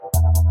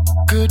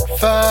Good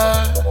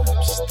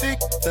vibes, thick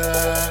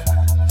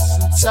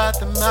thighs inside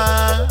the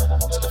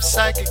minds of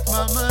psychic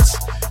mamas.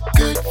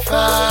 Good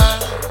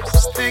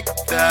vibes, thick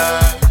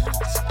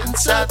thighs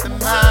inside the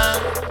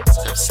minds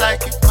of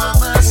psychic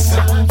mamas.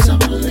 Vibes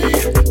only,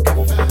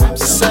 vibes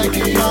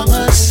psychic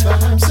mamas.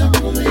 Vibes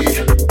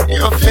only,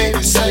 your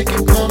favorite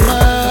psychic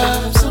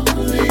mamas. Vibes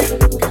only,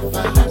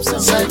 vibes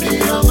psychic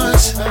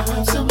mamas.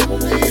 Vibes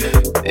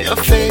only, your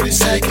favorite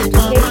psychic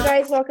mamas.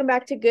 Hey guys, welcome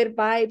back to Good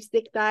Vibes,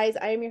 Thick Thighs.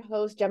 I am your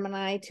host,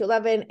 Gemini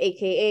 211,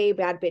 aka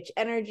Bad Bitch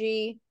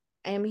Energy.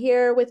 I am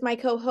here with my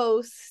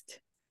co-host.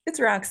 It's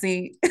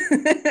Roxy,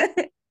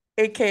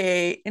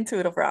 aka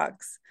Intuitive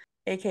Rocks,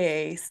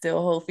 aka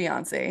Still Whole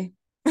Fiance.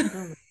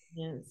 Oh,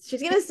 yes.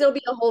 She's gonna still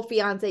be a whole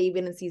fiance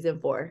even in season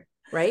 4,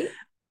 right?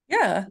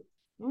 Yeah.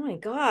 Oh my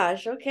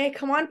gosh. Okay,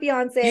 come on,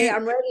 fiance.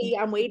 I'm ready.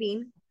 I'm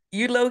waiting.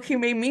 You low-key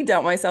made me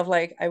doubt myself,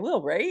 like, I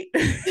will, right?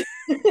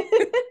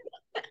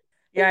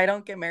 Yeah, I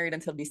don't get married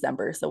until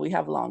December, so we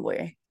have a long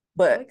way.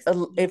 But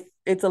if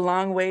it's a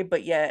long way,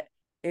 but yet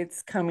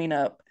it's coming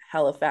up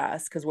hella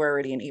fast because we're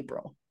already in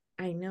April.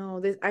 I know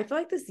this. I feel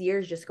like this year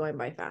is just going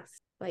by fast.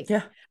 Like,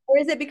 yeah. Or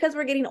is it because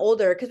we're getting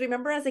older? Because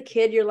remember, as a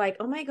kid, you're like,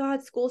 oh my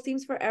God, school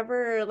seems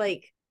forever.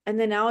 Like, and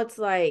then now it's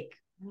like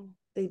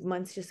the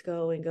months just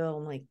go and go.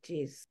 I'm like,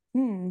 geez.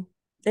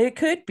 It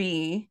could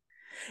be.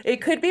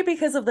 It could be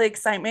because of the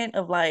excitement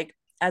of like,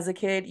 as a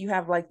kid, you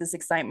have like this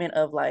excitement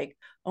of like,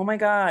 oh my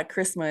God,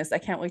 Christmas. I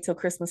can't wait till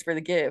Christmas for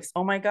the gifts.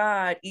 Oh my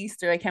God,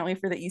 Easter. I can't wait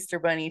for the Easter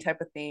bunny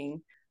type of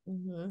thing.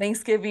 Mm-hmm.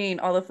 Thanksgiving,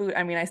 all the food.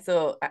 I mean, I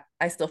still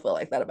feel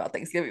like that about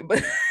Thanksgiving,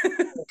 but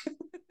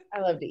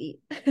I love to eat.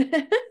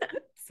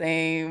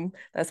 Same.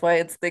 That's why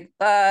it's thick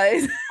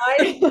thighs.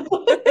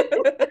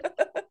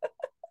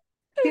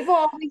 People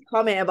always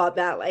comment about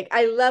that. Like,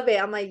 I love it.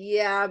 I'm like,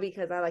 yeah,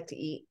 because I like to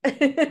eat.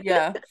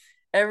 Yeah.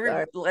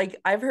 Like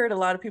I've heard a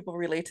lot of people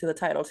relate to the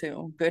title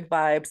too. Good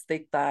vibes,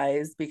 thick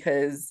thighs,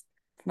 because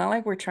it's not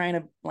like we're trying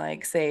to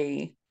like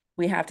say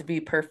we have to be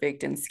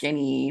perfect and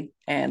skinny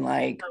and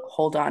like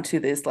hold on to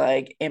this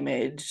like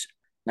image.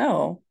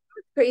 No.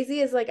 What's crazy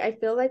is like I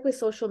feel like with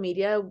social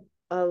media,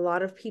 a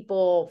lot of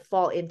people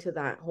fall into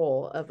that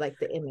hole of like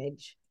the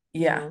image.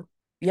 Yeah. You know?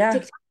 Yeah.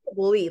 TikTok's a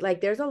bully.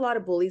 Like there's a lot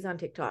of bullies on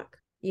TikTok.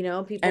 You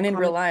know, people and in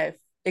real life.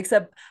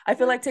 Except I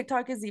feel like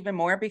TikTok is even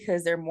more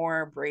because they're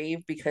more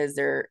brave because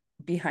they're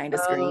behind a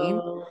screen.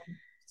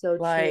 So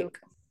like, true.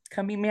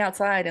 Come meet me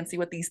outside and see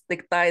what these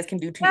thick thighs can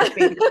do to your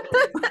face.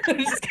 I'm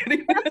just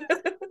kidding.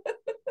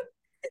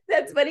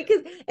 That's funny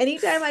because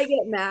anytime I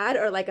get mad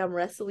or like I'm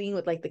wrestling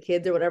with like the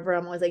kids or whatever,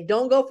 I'm always like,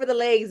 don't go for the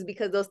legs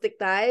because those thick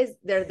thighs,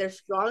 they're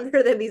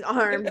stronger than these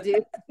arms,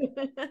 dude.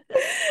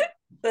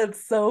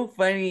 That's so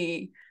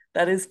funny.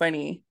 That is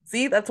funny.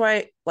 See, that's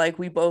why like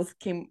we both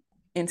came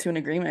into an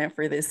agreement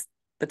for the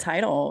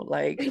title.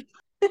 Like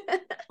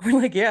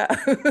we're like, yeah,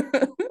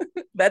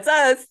 that's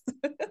us.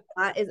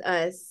 That is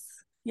us.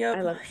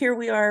 Yep. Here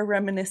we are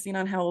reminiscing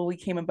on how we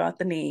came about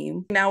the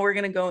name. Now we're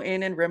gonna go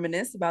in and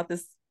reminisce about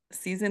this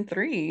season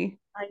 3.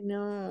 I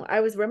know.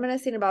 I was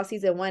reminiscing about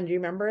season 1. Do you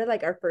remember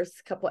like our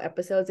first couple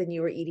episodes and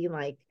you were eating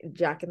like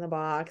Jack in the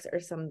Box or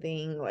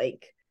something?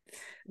 Like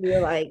we were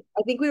like,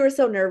 I think we were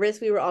so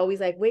nervous. We were always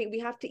like, wait, we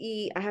have to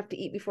eat. I have to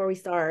eat before we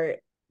start.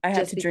 I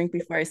have to drink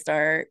before I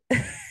start.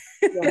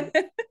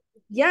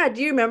 Yeah.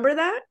 Do you remember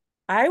that?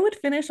 I would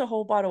finish a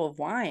whole bottle of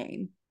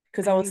wine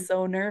because I was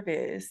so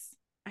nervous.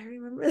 I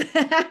remember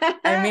that.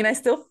 I mean, I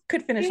still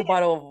could finish a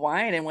bottle of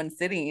wine in one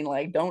sitting.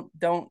 Like, don't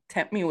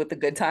tempt me with a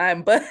good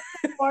time. But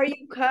before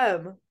you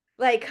come,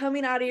 like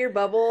coming out of your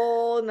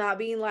bubble, not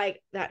being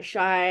like that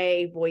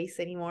shy voice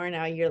anymore.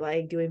 Now you're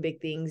like doing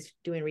big things,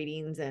 doing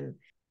readings and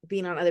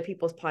being on other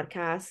people's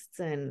podcasts.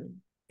 And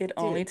it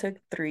only took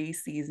 3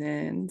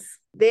 seasons.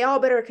 They all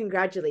better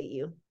congratulate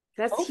you.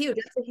 That's huge.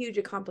 That's a huge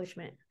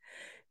accomplishment.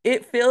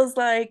 It feels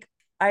like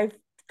I've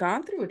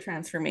gone through a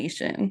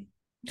transformation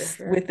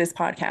with this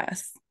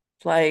podcast.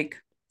 Like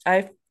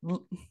I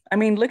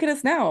mean, look at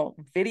us now,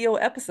 video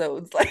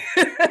episodes. Like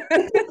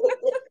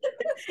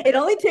it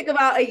only took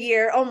about a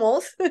year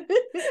almost.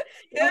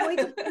 It only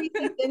took 3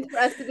 seasons for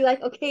us to be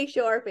like, okay,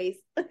 show our face.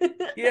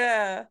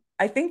 Yeah.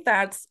 I think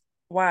that's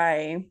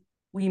why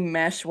we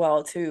mesh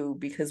well too,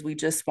 because we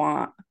just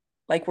want,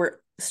 like, we're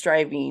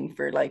striving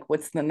for like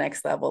what's the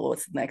next level,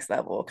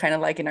 kind of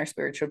like in our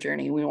spiritual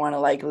journey. We want to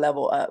like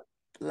level up,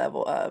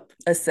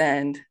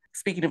 ascend.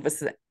 Speaking of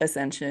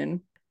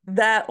ascension,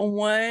 that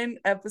one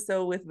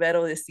episode with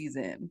Vero this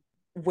season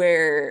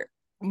where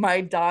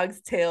my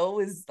dog's tail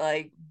was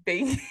like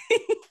banging.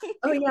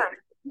 Oh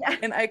yeah.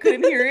 And I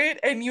couldn't hear it,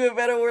 and you and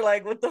Vero were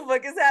like, what the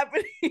fuck is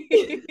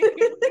happening?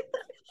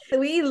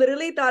 We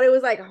literally thought it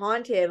was like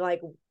haunted.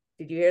 Like,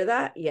 did you hear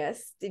that?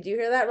 Yes. Did you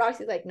hear that?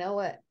 Roxy's like, no,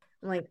 what?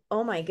 I'm like,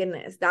 oh my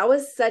goodness. That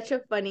was such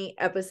a funny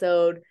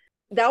episode.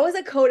 That was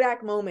a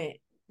Kodak moment.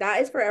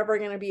 That is forever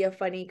going to be a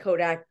funny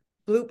Kodak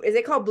bloop. Is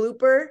it called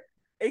blooper?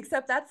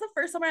 Except that's the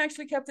first time I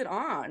actually kept it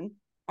on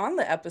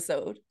the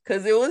episode.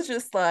 Because it was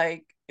just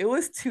like, it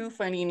was too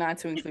funny not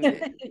to include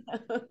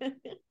it.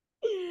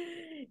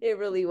 It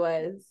really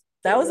was.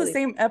 That was the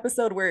same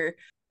episode where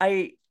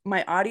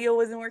my audio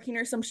wasn't working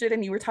or some shit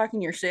and you were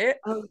talking your shit.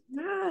 Oh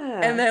yeah.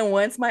 And then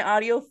once my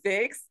audio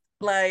fixed,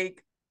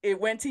 like it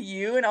went to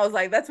you and I was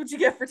like, that's what you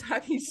get for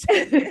talking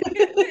shit.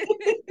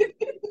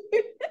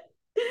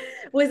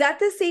 Was that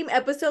the same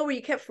episode where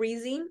you kept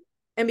freezing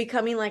and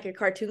becoming like a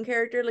cartoon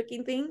character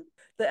looking thing?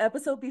 The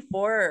episode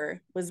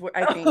before was where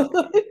I think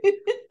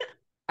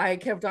I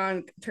kept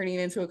on turning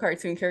into a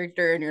cartoon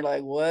character and you're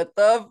like, what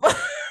the fuck?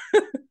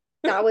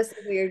 That was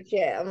some weird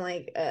shit. I'm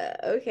like,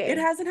 okay. It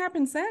hasn't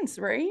happened since,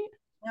 right?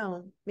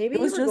 No, maybe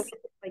it was you were just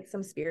going to, like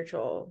some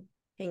spiritual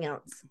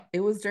hangouts.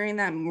 It was during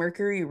that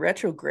Mercury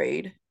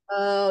retrograde.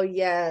 Oh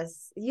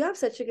yes, you have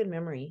such a good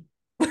memory.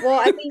 Well,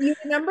 I mean, you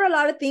remember a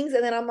lot of things,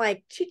 and then I'm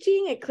like,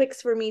 ching, it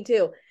clicks for me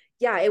too.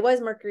 Yeah, it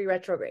was Mercury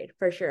retrograde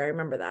for sure. I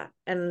remember that.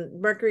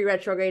 And Mercury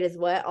retrograde is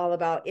what? All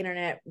about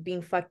internet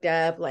being fucked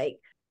up, like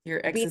your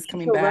ex is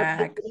coming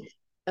corrupted. back.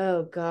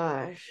 Oh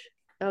gosh.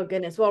 Oh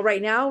goodness. Well,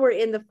 right now we're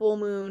in the full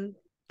moon.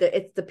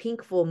 It's the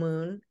pink full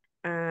moon,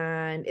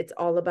 and it's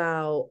all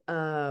about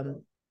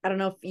I don't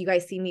know if you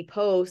guys see me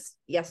post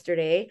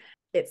yesterday.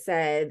 It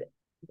said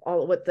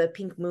all what the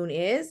pink moon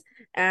is,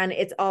 and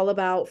it's all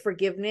about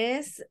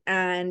forgiveness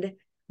and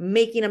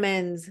making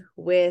amends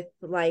with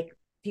like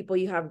people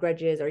you have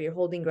grudges or you're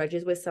holding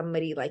grudges with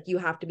somebody. Like you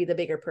have to be the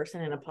bigger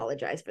person and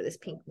apologize for this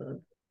pink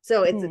moon.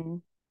 So it's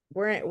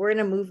we're in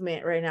a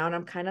movement right now, and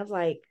I'm kind of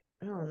like,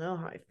 I don't know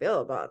how I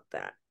feel about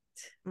that.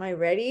 Am I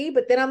ready?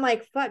 But then I'm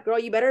like, fuck, girl,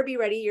 you better be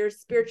ready. You're a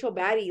spiritual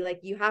baddie. Like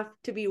you have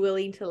to be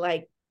willing to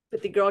like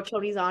put the girl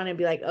chonies on and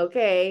be like,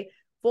 okay,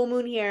 full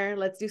moon here.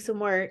 Let's do some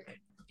work.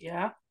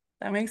 Yeah,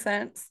 that makes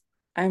sense.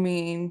 I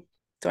mean,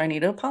 do I need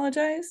to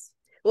apologize?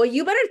 Well,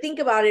 you better think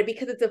about it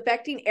because it's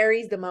affecting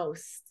Aries the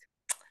most.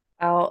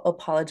 I'll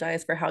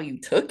apologize for how you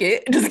took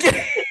it. Just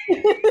kidding.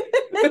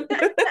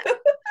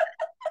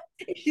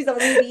 She's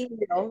only being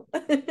real.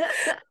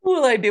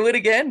 Will I do it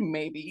again?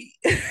 Maybe.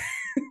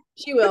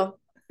 She will.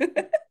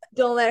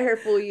 Don't let her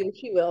fool you.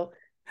 She will.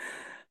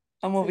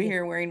 I'm over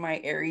here wearing my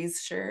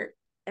Aries shirt.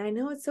 I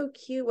know, it's so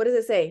cute. What does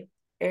it say?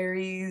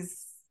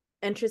 Aries.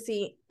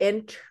 Entrancing,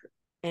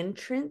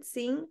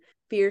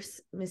 fierce,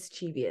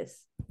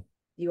 mischievous.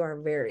 You are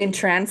very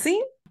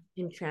entrancing.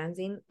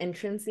 Entrancing.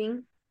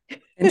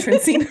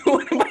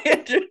 What am I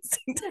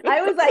entrancing?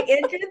 I was like,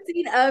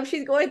 entrancing of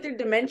she's going through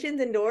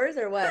dimensions and doors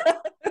or what?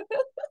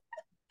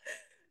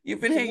 You've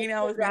been hanging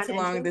out with me too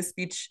long. This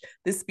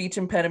speech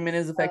impediment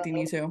is affecting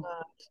you too.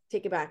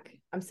 Take it back.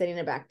 I'm sending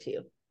it back to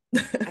you.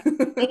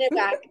 Sending it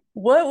back.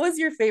 What was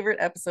your favorite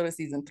episode of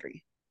season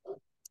 3?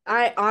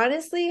 I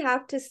honestly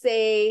have to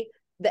say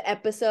the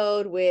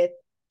episode with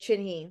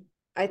Chinhee.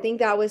 I think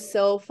that was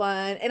so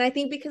fun. And I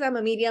think because I'm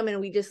a medium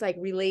and we just like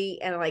relate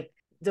and like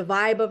the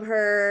vibe of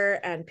her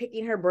and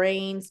picking her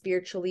brain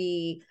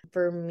spiritually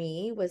for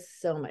me was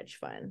so much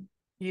fun.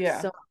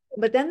 Yeah.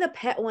 But then the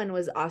pet one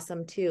was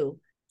awesome too.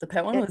 The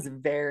pet one was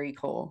very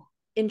cool.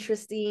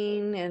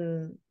 Interesting.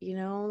 And, you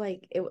know,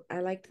 like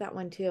I liked that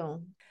one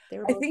too.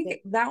 I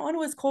think that one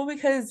was cool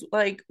because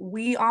like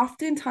we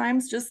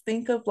oftentimes just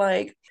think of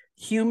like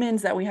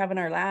humans that we have in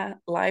our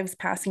lives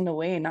passing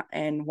away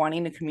and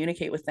wanting to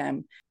communicate with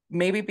them.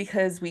 Maybe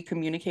because we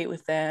communicate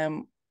with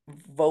them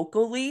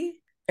vocally.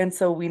 And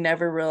so we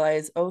never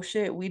realize, oh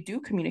shit, we do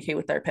communicate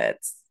with our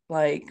pets.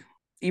 Like,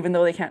 even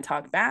though they can't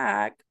talk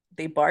back,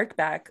 they bark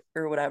back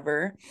or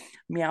whatever,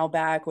 meow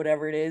back,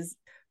 whatever it is.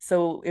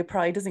 So it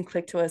probably doesn't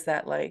click to us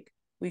that like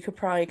we could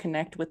probably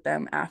connect with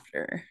them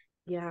after.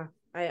 Yeah,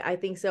 I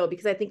think so,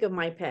 because I think of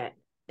my pet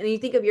and then you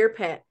think of your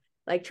pet,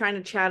 like trying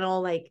to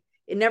channel, like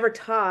it never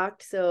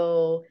talked.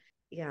 So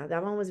yeah,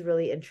 that one was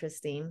really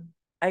interesting.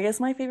 I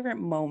guess my favorite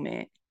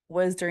moment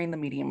was during the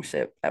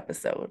mediumship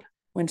episode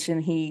when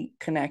Chinhee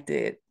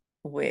connected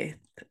with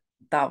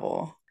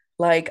Davo.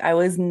 Like I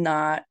was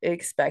not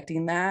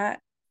expecting that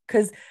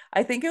because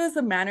I think it was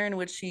the manner in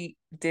which she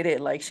did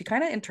it. Like she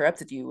kind of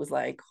interrupted you, was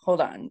like,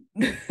 hold on,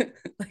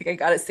 like I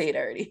gotta say it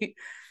already.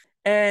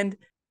 And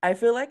I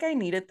feel like I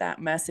needed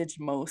that message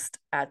most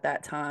at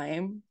that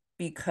time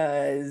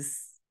because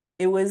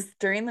it was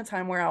during the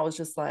time where I was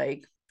just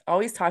like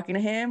always talking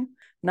to him,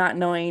 not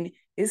knowing,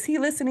 is he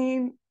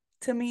listening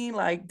to me?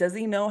 Like, does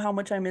he know how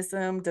much I miss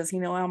him? Does he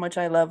know how much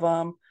I love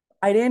him?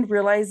 I didn't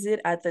realize it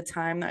at the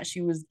time that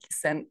she was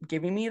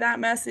giving me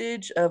that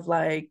message of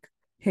like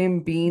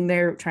him being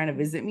there trying to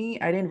visit me.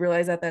 I didn't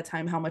realize at that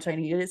time how much I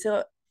needed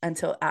it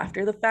until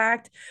after the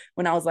fact.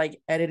 When I was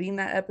like editing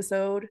that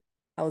episode,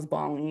 I was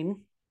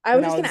bawling. I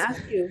was just gonna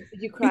ask you,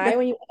 did you cry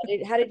when you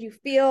edited? How did you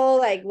feel?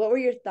 Like, what were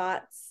your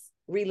thoughts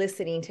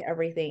re-listening to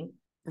everything?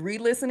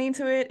 Re-listening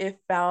to it, it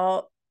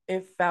felt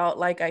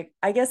like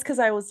I guess because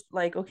I was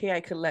like, okay, I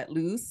could let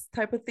loose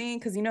type of thing.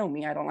 Because you know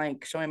me, I don't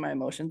like showing my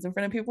emotions in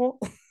front of people.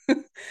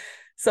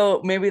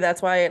 So maybe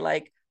that's why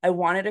like I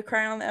wanted to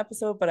cry on the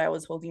episode, but I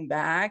was holding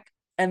back.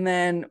 And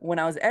then when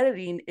I was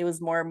editing, it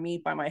was more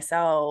me by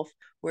myself,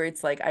 where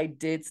it's like I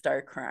did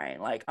start crying.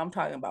 Like I'm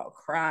talking about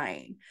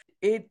crying.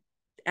 It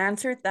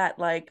answered that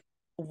like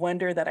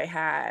wonder that I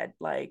had.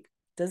 Like,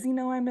 does he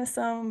know I miss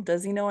him?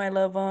 Does he know I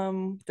love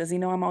him? Does he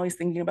know I'm always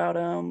thinking about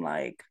him?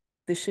 Like,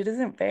 this shit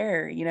isn't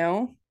fair, you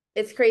know?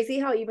 It's crazy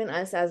how even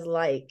us as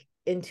like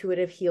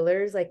intuitive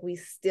healers, like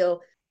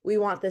we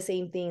want the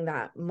same thing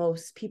that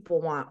most people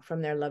want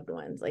from their loved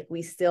ones. Like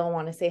we still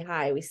want to say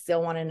hi. We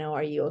still want to know,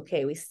 are you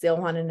okay? We still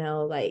want to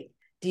know, like,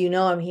 do you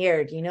know I'm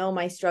here? Do you know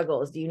my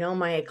struggles? Do you know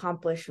my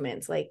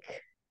accomplishments? Like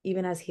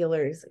even as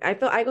healers, I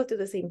feel I go through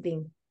the same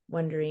thing,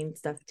 wondering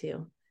stuff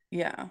too.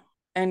 Yeah.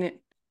 And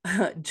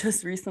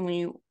just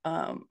recently,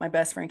 my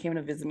best friend came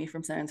to visit me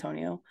from San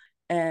Antonio.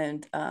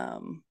 And I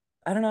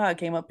don't know how it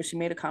came up, but she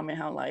made a comment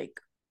how like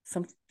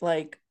some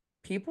like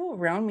people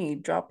around me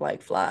drop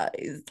like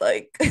flies,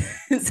 like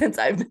since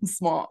I've been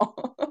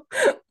small.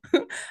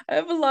 I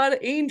have a lot of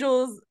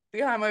angels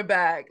behind my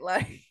back.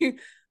 Like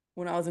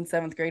when I was in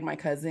seventh grade, my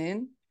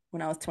cousin,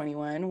 when I was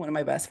 21, one of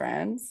my best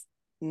friends,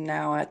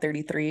 now at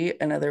 33,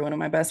 another one of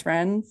my best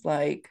friends,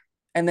 like,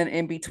 and then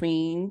in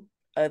between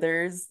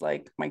others,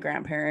 like my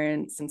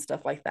grandparents and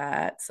stuff like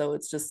that. So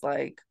it's just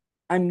like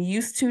I'm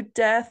used to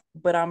death,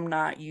 but I'm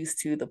not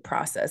used to the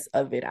process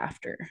of it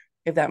after,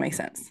 if that makes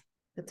sense.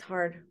 It's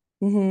hard.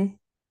 Mm-hmm.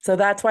 So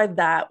that's why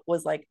that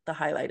was like the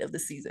highlight of the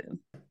season.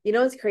 You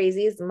know what's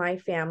crazy is my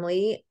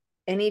family,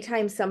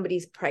 anytime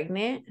somebody's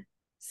pregnant,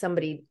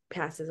 somebody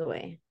passes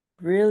away.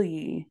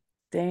 Really?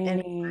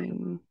 And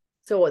Dang.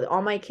 so with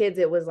all my kids,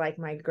 it was like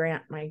my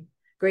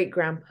great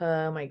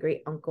grandpa, my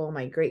great uncle,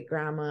 my great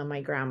grandma,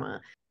 my grandma.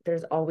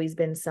 There's always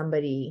been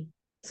somebody.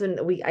 So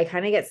I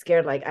kind of get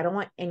scared. Like I don't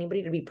want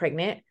anybody to be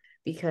pregnant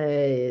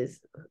because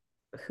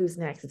who's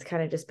next? It's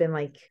kind of just been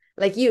like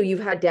you've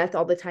had death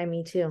all the time.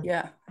 Me too.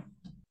 Yeah.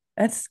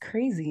 That's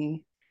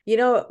crazy. You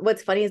know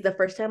what's funny is the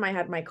first time I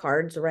had my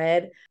cards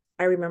read,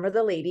 I remember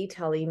the lady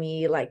telling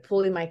me, like,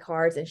 pulling my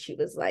cards, and she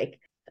was like,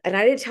 and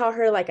I didn't tell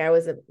her like I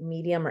was a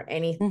medium or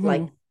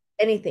Mm-hmm.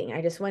 anything.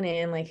 I just went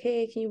in like,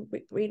 hey, can you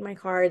read my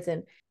cards?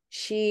 And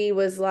she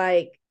was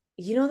like,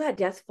 you know that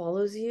death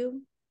follows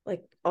you?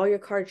 Like all your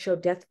cards show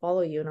death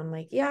follow you. And I'm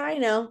like, yeah, I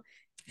know.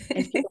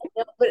 And she's like,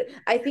 no, but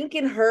I think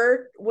in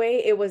her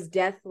way, it was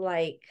death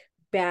like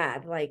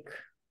bad, like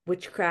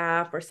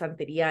witchcraft or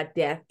something. Yeah,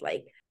 death.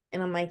 Like,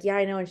 and I'm like, yeah,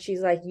 I know. And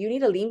she's like, you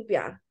need a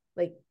limpia.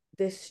 Like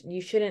this,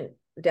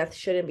 death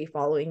shouldn't be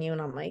following you.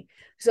 And I'm like,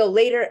 so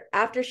later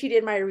after she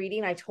did my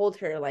reading, I told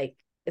her like,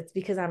 it's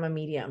because I'm a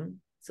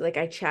medium. So like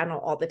I channel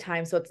all the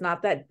time. So it's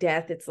not that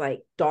death, it's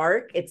like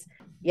dark. It's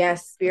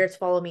yes, spirits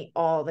follow me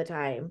all the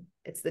time.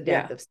 It's the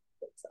death Yeah. of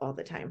spirits all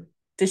the time.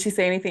 Did she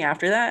say anything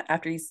after that?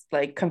 After you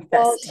like Well,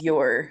 confessed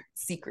your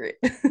secret?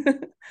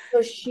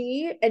 so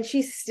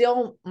she's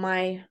still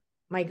my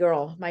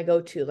girl, my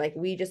go-to. Like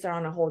we just are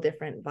on a whole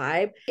different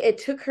vibe. It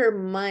took her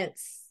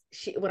months.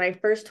 When I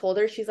first told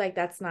her, she's like,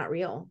 that's not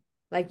real.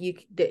 Like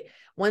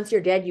once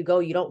you're dead, you go,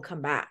 you don't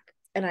come back.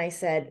 And I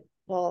said,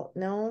 well,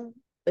 no,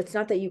 it's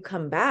not that you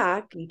come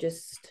back.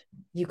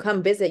 You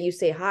come visit, you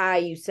say hi,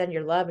 you send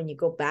your love, and you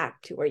go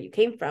back to where you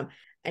came from.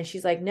 And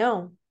she's like,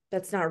 no,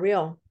 that's not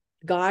real.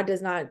 God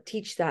does not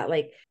teach that.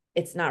 Like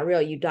it's not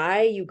real. You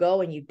die, you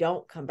go, and you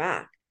don't come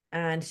back.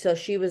 And so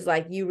she was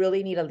like, you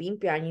really need a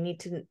limpia and you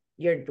need to,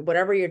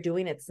 whatever you're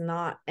doing, it's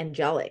not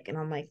angelic. And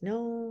I'm like,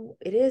 no,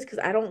 it is. Cause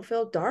I don't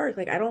feel dark.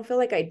 Like, I don't feel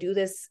like I do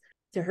this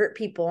to hurt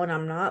people. And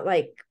I'm not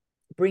like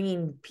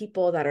bringing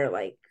people that are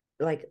like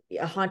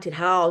a haunted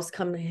house,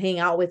 come hang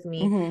out with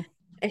me. Mm-hmm.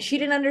 And she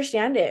didn't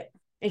understand it.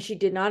 And she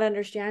did not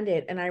understand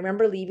it. And I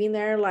remember leaving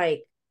there,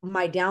 like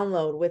my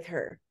download with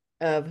her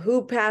of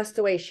who passed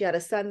away. She had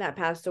a son that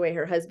passed away.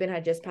 Her husband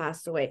had just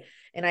passed away.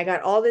 And I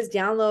got all this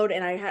download.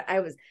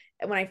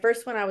 And when I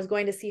first went, I was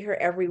going to see her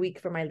every week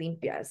for my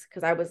limpias.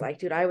 Cause I was like,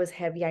 dude, I was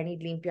heavy. I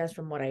need limpias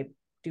from what I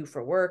do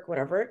for work,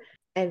 whatever.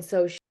 And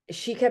so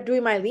she kept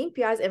doing my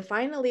limpias. And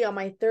finally on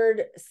my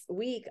third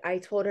week, I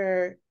told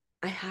her,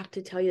 I have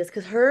to tell you this.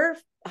 Cause her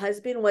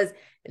husband was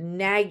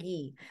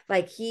naggy.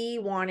 Like he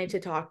wanted to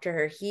talk to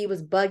her. He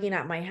was bugging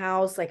at my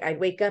house. Like I'd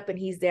wake up and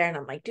he's there. And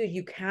I'm like, dude,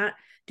 you can't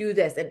do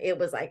this. And it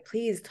was like,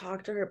 please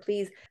talk to her,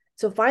 please.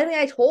 So finally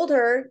I told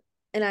her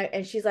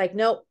and she's like,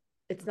 nope,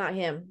 it's not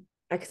him.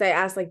 Because I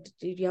asked, like,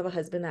 do you have a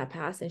husband that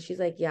passed? And she's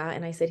like, yeah.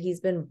 And I said, he's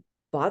been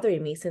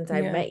bothering me since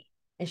I Yeah. met you.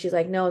 And she's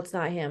like, no, it's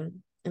not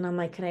him. And I'm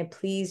like, can I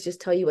please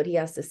just tell you what he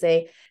has to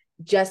say?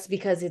 Just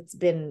because it's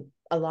been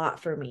a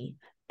lot for me.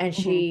 And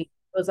she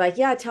was like,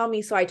 yeah, tell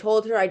me. So I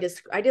told her, I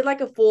did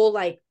like a full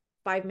like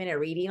 5-minute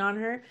reading on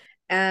her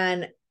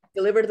and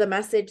delivered the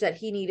message that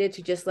he needed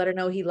to just let her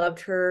know he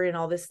loved her and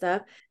all this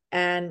stuff.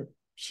 And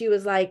she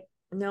was like,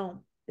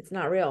 no, it's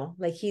not real.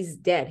 Like he's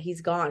dead.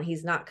 He's gone.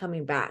 He's not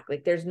coming back.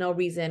 Like there's no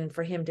reason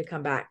for him to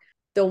come back.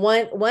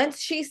 Once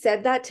she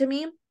said that to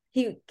me,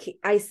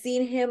 I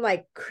seen him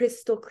like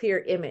crystal clear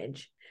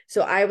image.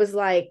 So I was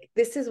like,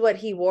 this is what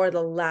he wore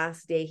the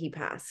last day he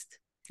passed.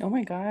 Oh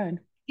my God.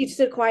 She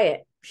stood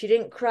quiet. She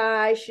didn't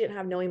cry. She didn't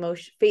have no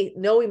emotion, face,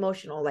 no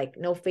emotional, like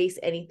no face,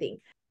 anything.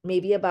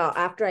 Maybe about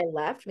after I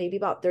left, maybe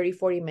about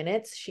 30-40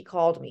 minutes, she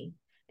called me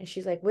and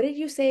she's like, what did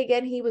you say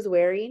again he was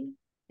wearing?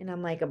 And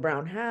I'm like, a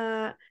brown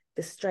hat,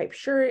 the striped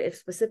shirt. If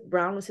specific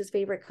brown was his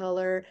favorite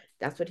color,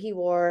 that's what he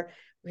wore.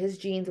 his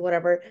jeans,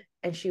 whatever.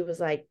 And she was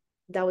like,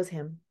 that was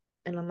him.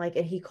 And I'm like,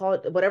 and he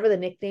called whatever the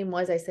nickname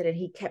was. I said, and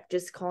he kept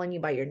just calling you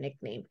by your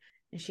nickname.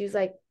 And she was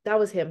like, that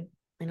was him.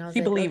 And I was She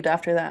like, believed okay.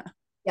 after that.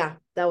 Yeah,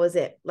 that was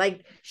it.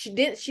 Like she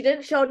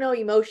didn't show no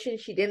emotion.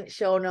 She didn't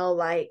show no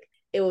like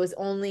it was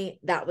only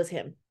that was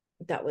him.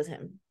 That was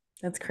him.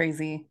 That's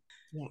crazy.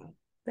 Yeah.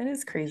 That is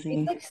She's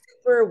crazy. like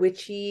super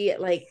witchy,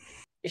 like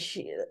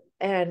she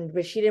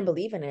but she didn't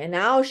believe in it. And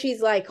now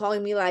she's like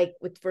calling me like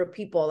with for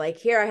people, like,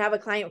 here, I have a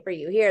client for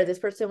you. Here, this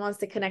person wants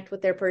to connect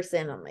with their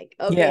person. I'm like,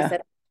 okay, Yeah.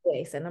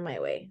 send them my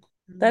way.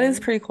 That is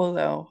Mhm. pretty cool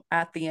though.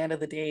 At the end of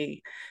the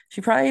day, she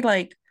probably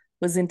like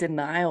was in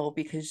denial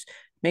because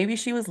maybe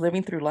she was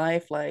living through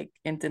life like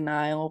in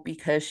denial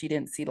because she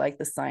didn't see like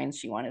the signs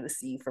she wanted to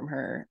see from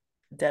her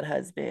dead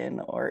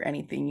husband or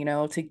anything,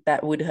 to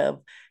that would have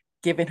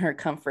given her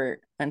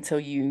comfort until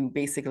you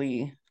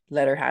basically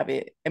let her have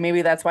it. And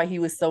maybe that's why he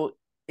was so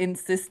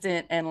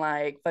insistent and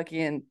like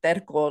fucking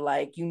terco,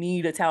 like you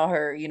need to tell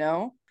her.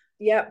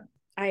 Yep,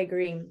 I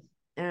agree.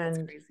 That's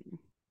And crazy.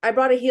 I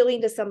brought a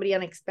healing to somebody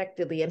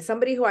unexpectedly, and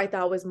somebody who I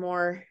thought was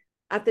more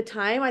at the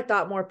time, I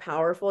thought more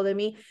powerful than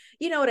me.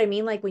 You know what I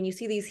mean? Like when you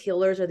see these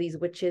healers or these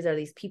witches or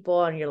these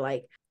people, and you're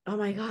like, oh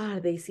my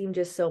God, they seem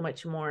just so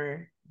much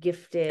more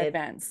gifted.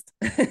 Advanced.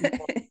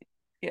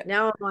 Yeah.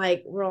 Now I'm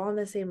like, we're all on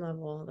the same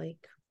level. Like,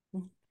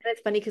 and it's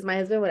funny because my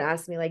husband would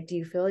ask me, like, do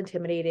you feel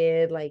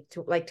intimidated? Like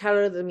to like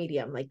Tyler the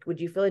Medium, like, would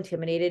you feel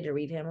intimidated to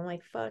read him? I'm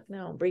like, fuck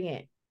no, bring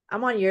it.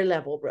 I'm on your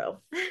level, bro.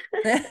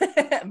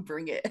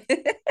 Bring it.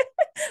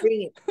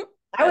 Bring it.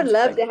 I would That's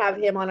love funny. to have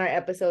him on our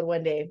episode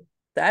one day.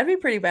 That'd be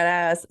pretty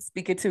badass.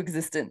 Speak it to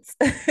existence.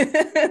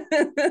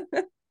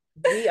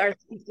 We are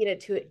speaking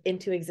it to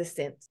into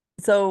existence.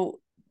 So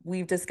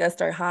we've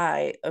discussed our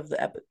high of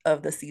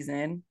the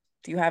season.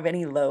 Do you have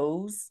any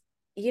lows?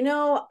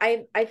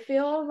 I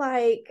feel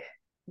like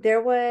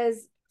there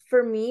was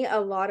for me a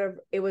lot of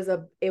it was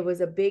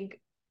a big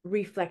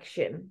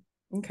reflection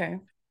Okay.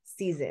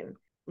 season.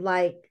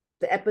 Like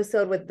the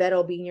episode with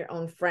Beto being your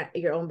own friend,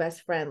 your own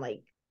best friend.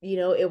 Like,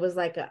 it was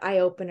like an eye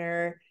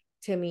opener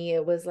to me.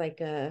 It was like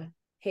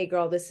hey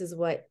girl, this is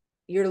what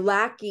you're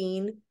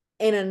lacking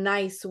in a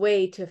nice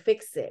way to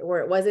fix it, where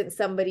it wasn't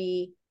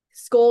somebody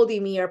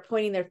scolding me or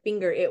pointing their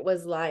finger. It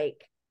was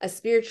like a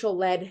spiritual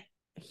led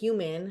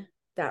human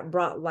that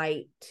brought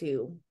light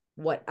to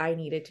what I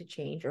needed to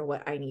change or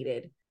what I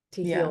needed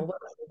to Yeah. heal, what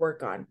I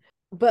work on.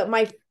 But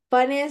my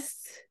funnest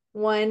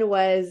one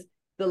was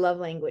the love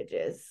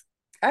languages.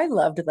 I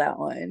loved that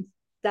one.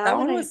 That That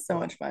one one was so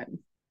much fun.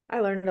 I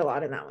learned a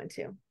lot in that one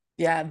too.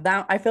 Yeah,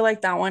 that I feel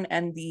like that one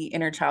and the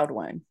inner child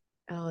one.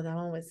 Oh, that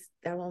one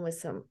was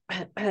some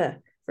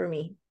for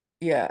me.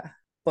 Yeah,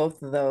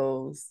 both of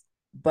those.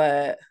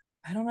 But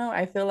I don't know.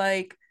 I feel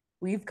like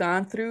we've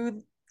gone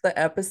through the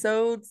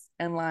episodes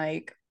and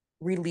like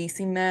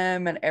releasing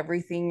them and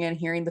everything and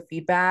hearing the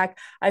feedback.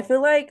 I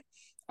feel like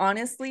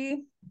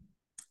honestly,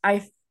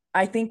 I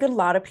I think a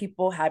lot of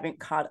people haven't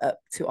caught up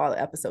to all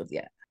the episodes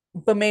yet.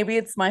 But maybe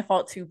it's my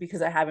fault too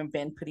because I haven't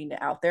been putting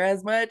it out there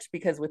as much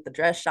because with the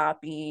dress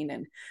shopping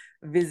and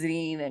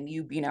visiting and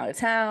you being out of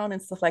town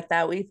and stuff like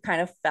that, we've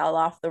kind of fell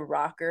off the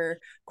rocker,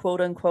 quote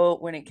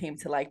unquote, when it came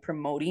to like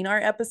promoting our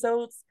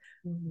episodes.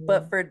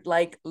 But Mhm. for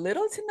like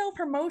little to no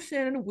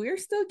promotion, we're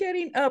still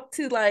getting up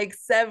to like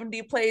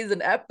 70 plays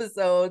an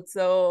episode.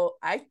 So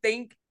I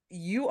think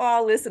you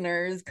all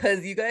listeners,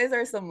 because you guys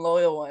are some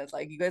loyal ones,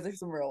 like you guys are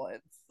some real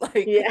ones.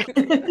 Like Yeah.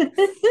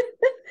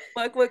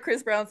 fuck what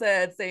Chris Brown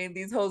said, saying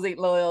these hoes ain't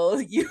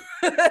loyal. You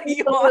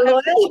all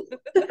have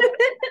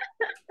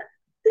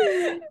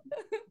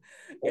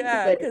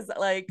yeah, But because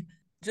like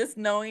just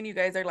knowing you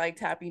guys are like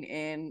tapping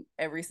in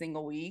every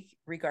single week,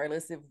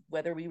 regardless of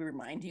whether we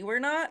remind you or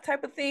not,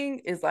 type of thing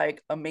is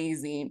like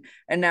amazing.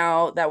 And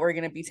now that we're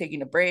gonna be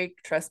taking a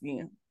break, trust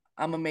me,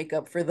 I'm gonna make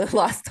up for the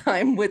lost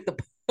time with the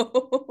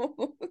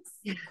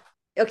posts.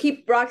 it'll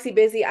keep Roxy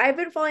busy. I've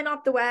been falling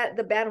off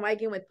the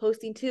bandwagon with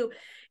posting too.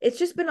 It's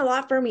just been a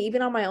lot for me,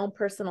 even on my own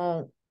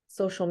personal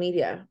social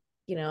media.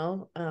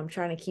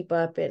 Trying to keep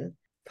up and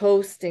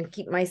post and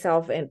keep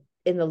myself in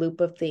the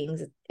loop of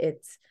things.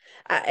 It's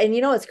and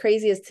what's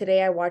crazy is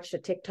today I watched a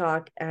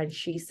TikTok and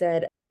she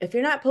said if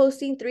you're not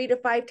posting 3 to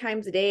 5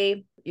 times a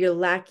day, you're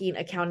lacking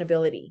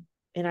accountability.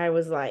 And I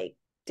was like,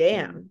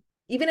 damn.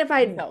 Even if You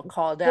I felt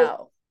called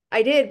out.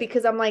 I did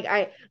because I'm like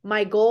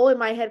my goal in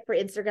my head for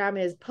Instagram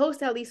is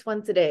post at least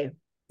once a day.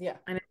 Yeah.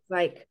 And it's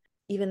like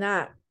even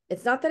that,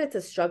 it's not that it's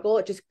a struggle,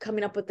 it's just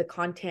coming up with the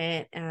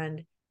content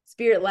and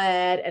spirit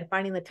led and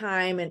finding the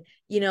time. And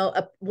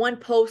one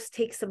post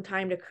takes some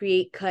time to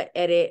create, cut,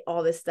 edit,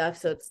 all this stuff.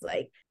 So it's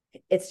like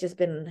it's just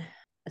been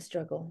a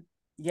struggle.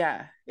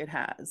 Yeah, it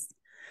has.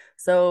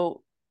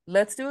 So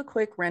let's do a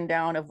quick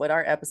rundown of what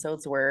our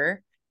episodes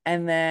were,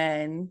 and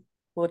then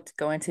we'll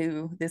go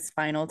into this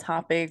final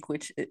topic,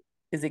 which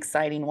is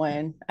exciting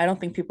one. I don't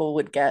think people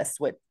would guess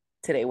what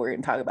today we're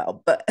going to talk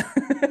about, but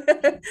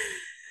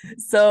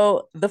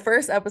so the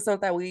first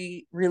episode that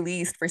we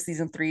released for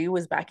season 3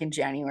 was back in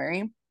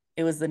January.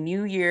 It was the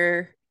new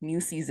year,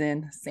 new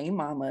season, same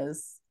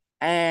mamas.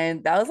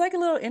 And that was like a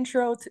little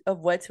intro of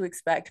what to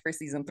expect for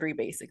season 3,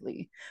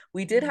 basically.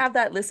 We did have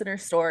that listener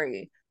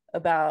story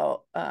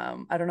about,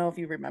 I don't know if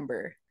you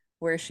remember,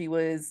 where she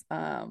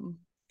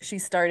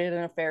started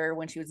an affair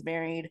when she was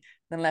married,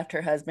 then left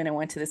her husband and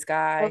went to this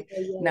guy.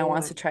 Okay, Now yeah.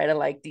 wants to try to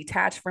like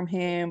detach from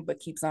him, but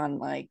keeps on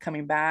like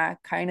coming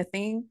back kind of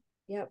thing.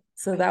 Yep.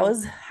 So that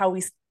was how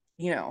we,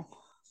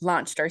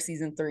 launched our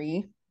season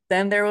 3.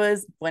 Then there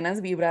was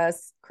Buenas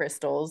Vibras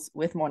Crystals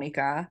with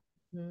Monica,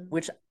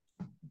 which,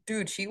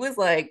 dude, she was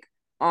like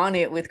on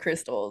it with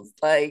crystals.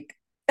 Like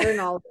her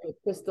knowledge of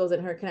crystals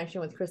and her connection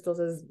with crystals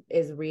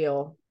is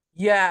real.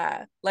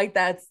 Yeah, like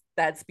that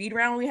speed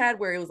round we had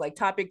where it was like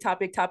topic,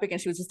 and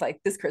she was just like,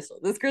 this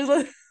crystal.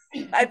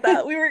 I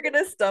thought we were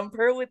gonna stump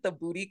her with the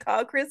booty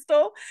call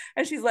crystal,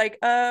 and she's like,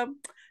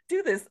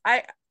 do this.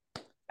 I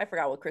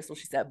forgot what crystal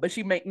she said, but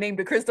she named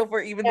a crystal for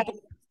even the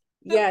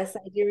yes,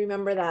 I do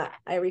remember that.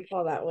 I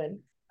recall that one.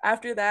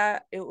 After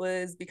that, it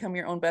was Become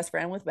Your Own Best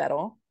Friend with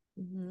Vettel,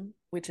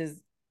 which is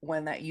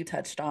one that you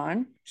touched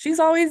on. She's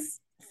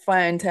always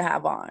fun to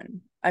have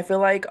on. I feel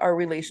like our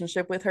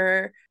relationship with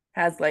her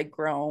has like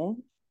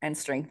grown and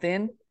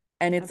strengthened,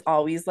 and it's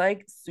always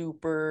like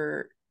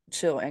super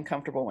chill and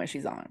comfortable when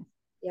she's on.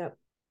 Yep.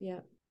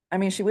 I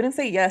mean, she wouldn't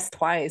say yes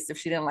twice if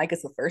she didn't like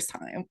us the first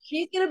time.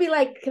 She's gonna be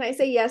like, can I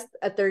say yes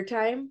a third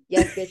time?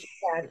 Yes, bitch, you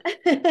can.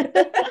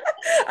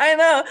 I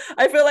know.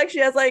 I feel like she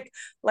has like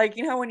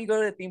you know when you go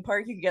to the theme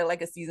park, you can get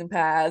like a season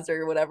pass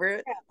or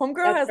whatever.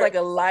 Homegirl has like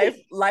a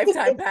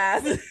lifetime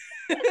pass.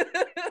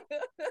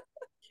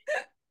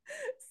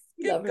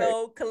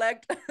 Go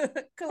collect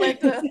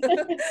collect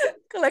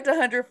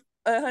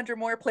 100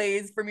 more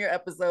plays from your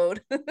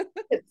episode.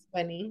 It's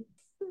funny.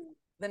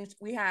 Then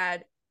we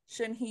had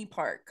Shinhee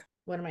Park,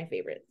 one of my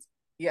favorites.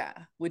 Yeah,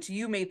 which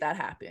you made that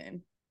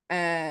happen,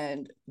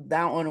 and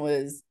that one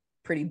was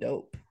pretty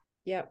dope.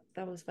 Yep,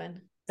 that was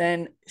fun.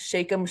 Then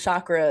Shake 'em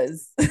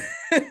Chakras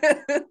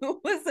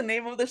was the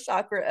name of the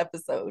chakra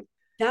episode.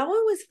 That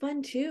one was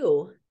fun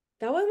too.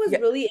 That one was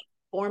really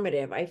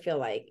informative, I feel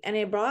like, and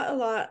it brought a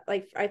lot.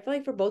 Like, I feel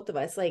like for both of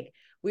us, like,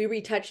 we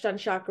retouched on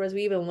chakras.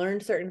 We even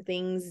learned certain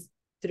things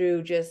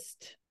through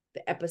just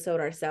the episode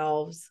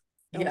ourselves.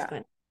 That was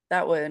fun.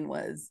 That one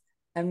was.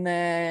 And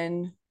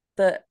then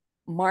the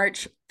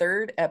March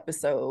 3rd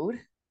episode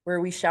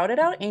where we shouted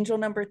out angel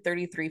number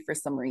 33 for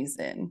some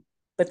reason,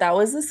 but that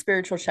was a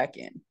spiritual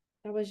check-in.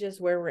 That was just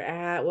where we're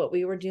at, what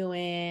we were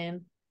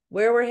doing,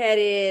 where we're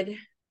headed,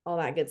 all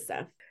that good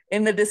stuff.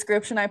 In the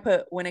description, I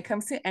put, when it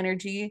comes to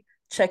energy,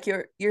 check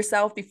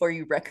yourself before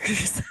you wreck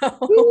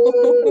yourself.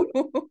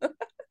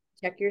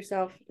 Check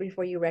yourself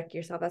before you wreck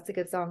yourself. That's a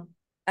good song.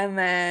 And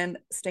then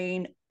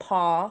staying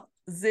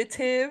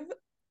positive.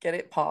 Get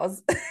it?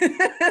 Pause.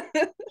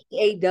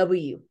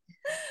 AW.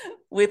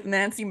 With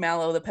Nancy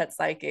Mallow, the pet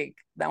psychic.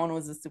 That one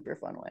was a super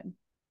fun one.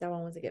 That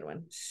one was a good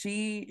one.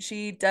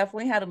 She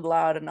definitely had a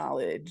lot of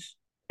knowledge,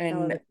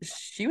 and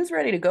she was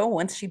ready to go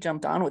once she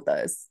jumped on with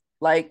us.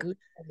 Like,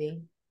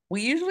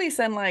 we usually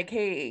send like,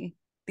 hey,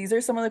 these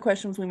are some of the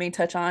questions we may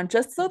touch on,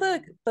 just so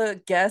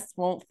the guests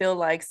won't feel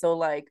like so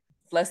like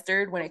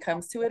flustered when it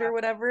comes to it or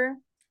whatever.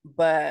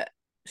 But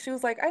she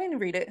was like, I didn't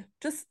read it.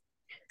 Just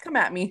come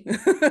at me.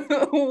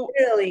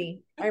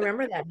 Really? I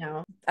remember that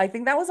now. I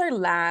think that was our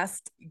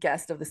last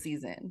guest of the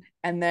season.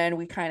 And then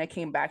we kind of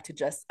came back to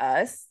just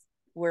us,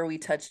 where we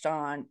touched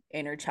on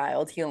inner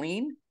child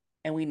healing,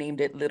 and we named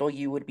it Little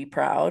You Would Be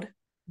Proud,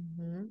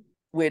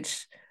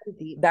 which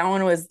that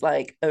one was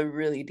like a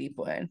really deep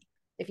one.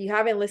 If you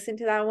haven't listened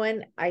to that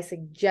one, I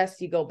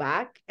suggest you go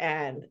back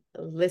and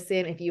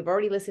listen. If you've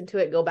already listened to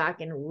it, go back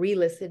and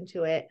re-listen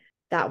to it.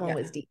 That one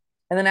was deep.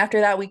 And then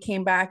after that, we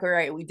came back. All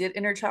right, we did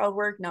inner child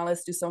work. Now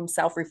let's do some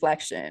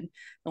self-reflection.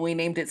 And we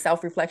named it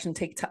Self-Reflection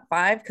Take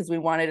 5 because we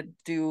wanted to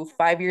do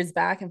 5 years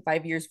back and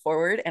 5 years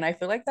forward. And I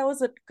feel like that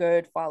was a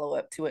good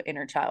follow-up to an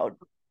inner child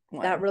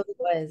one. That really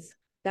was.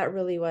 That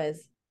really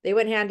was. They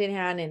went hand in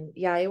hand, and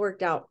yeah, it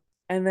worked out.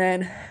 And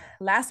then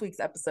last week's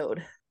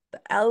episode,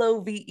 the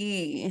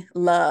LOVE,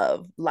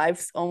 love,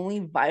 life's only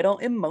vital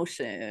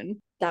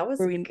emotion. That was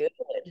good.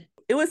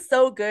 It was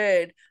so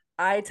good.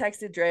 I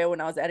texted Drea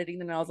when I was editing,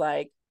 and I was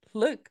like,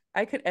 look,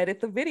 I could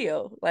edit the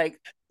video. Like,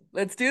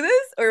 let's do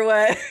this or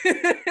what?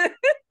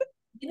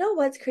 You know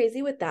what's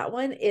crazy with that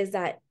one is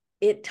that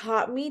it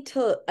taught me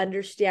to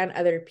understand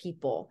other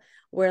people,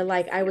 where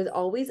like I was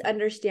always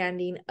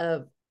understanding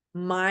of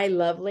my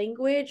love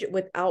language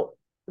without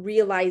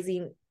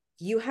realizing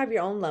you have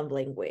your own love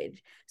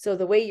language. So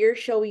the way you're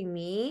showing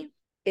me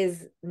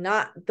is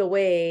not the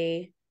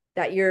way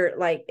that you're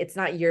like, it's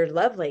not your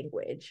love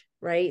language,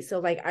 right? So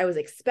like I was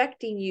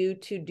expecting you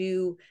to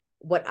do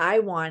what I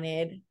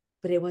wanted,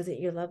 but it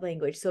wasn't your love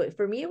language. So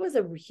for me, it was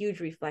a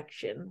huge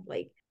reflection,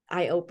 like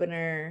eye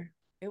opener.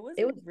 It was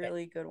a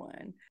really good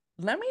one.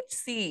 Let me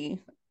see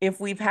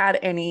if we've had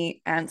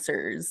any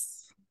answers.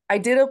 I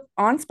did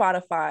on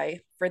Spotify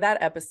for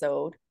that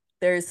episode.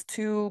 There's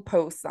 2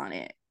 posts on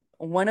it.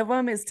 One of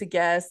them is to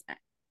guess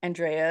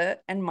Andrea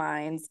and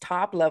mine's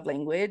top love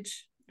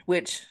language,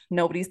 which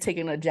nobody's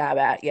taken a jab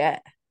at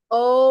yet.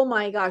 Oh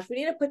my gosh, we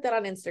need to put that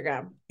on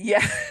Instagram.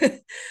 Yeah.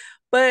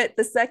 But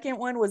the second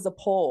one was a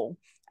poll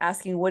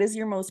asking, what is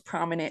your most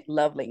prominent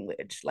love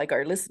language? Like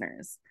our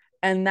listeners.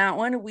 And that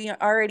one, we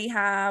already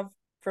have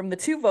from the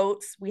 2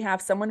 votes, we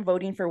have someone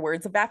voting for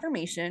words of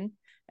affirmation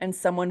and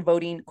someone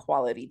voting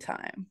quality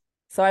time.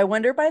 So I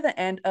wonder by the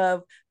end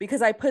of,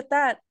 because I put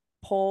that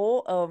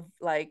poll of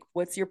like,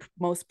 what's your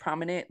most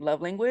prominent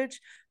love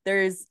language?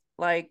 There's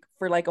like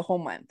for like a whole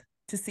month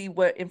to see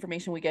what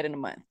information we get in a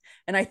month.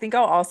 And I think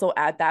I'll also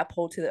add that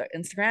poll to the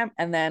Instagram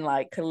and then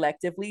like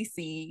collectively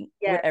see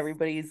what Yes.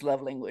 everybody's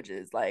love language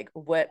is, like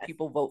what Yes.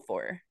 people vote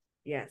for.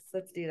 Yes,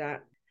 let's do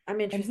that. I'm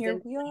And interested.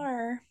 here we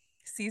are,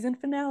 season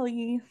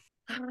finale.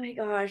 Oh my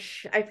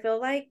gosh, I feel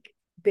like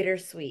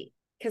bittersweet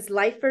because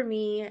life for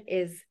me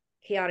is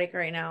chaotic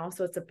right now.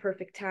 So it's a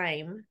perfect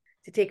time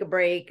to take a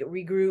break,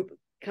 regroup,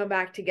 come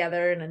back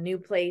together in a new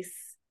place,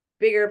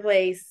 bigger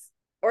place,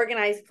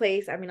 organized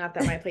place. I mean, not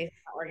that my place is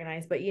not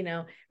organized, but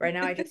right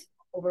now I just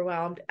feel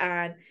overwhelmed.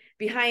 And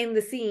behind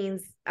the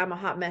scenes, I'm a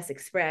hot mess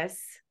express.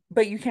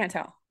 But you can't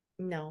tell.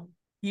 No.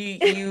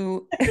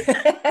 You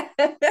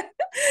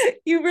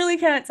you really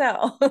can't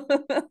tell.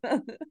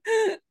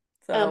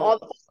 So All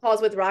the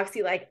calls with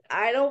Roxy, like,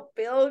 I don't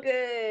feel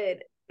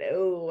good.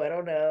 No, I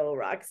don't know.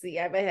 Roxy,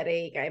 I have a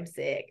headache. I'm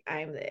sick.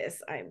 I'm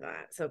this. I'm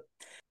that. So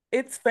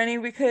it's funny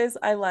because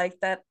I like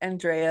that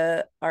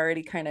Andrea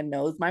already kind of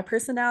knows my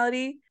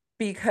personality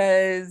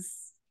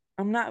because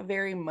I'm not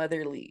very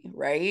motherly,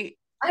 right?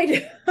 I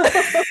do.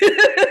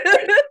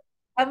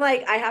 I'm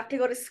like, I have to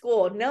go to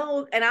school.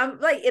 No. And I'm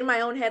like in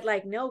my own head,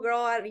 like, no,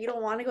 girl, you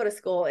don't want to go to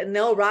school. And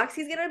no,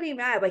 Roxy's going to be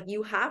mad. Like,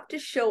 you have to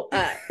show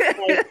up.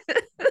 Like,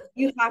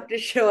 you have to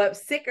show up,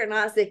 sick or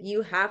not sick.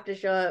 You have to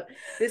show up.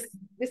 This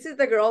is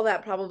the girl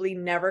that probably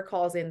never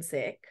calls in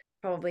sick.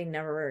 Probably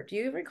never. Do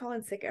you ever call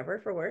in sick ever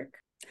for work?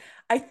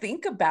 I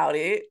think about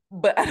it,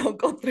 but I don't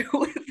go through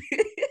with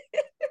it.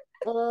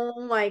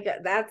 Oh my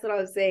God. That's what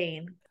I was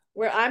saying.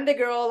 Where I'm the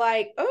girl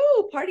like,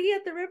 oh, party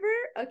at the river.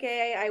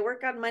 Okay, I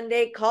work on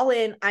Monday. Call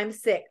in. I'm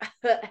sick.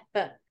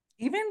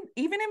 even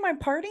in my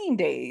partying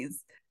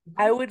days,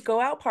 I would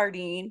go out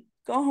partying,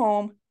 go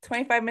home,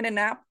 25-minute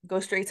nap, go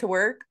straight to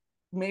work,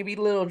 maybe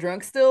a little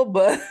drunk still,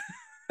 but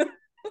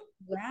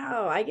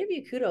wow, I give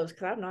you kudos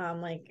because I'm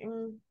like,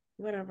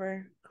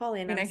 whatever. Call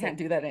in. I mean, I can't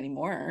do that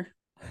anymore.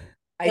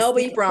 I No,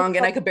 but sleep wrong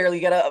and I could barely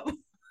get up.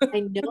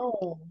 I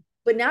know.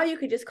 But now you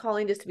could just call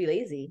in just to be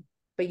lazy,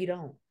 but you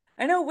don't.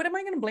 I know. What am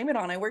I going to blame it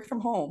on? I work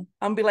from home.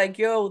 I'm be like,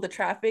 yo, the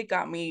traffic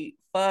got me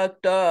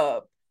fucked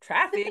up.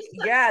 Traffic?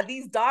 Yeah,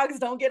 these dogs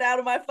don't get out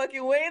of my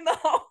fucking way in the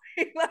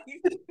hallway.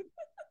 Like,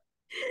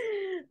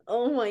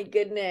 oh my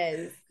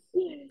goodness.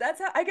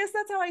 I guess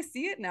that's how I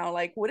see it now.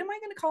 Like, what am I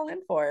going to call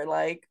in for?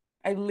 Like,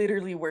 I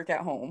literally work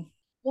at home.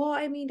 Well,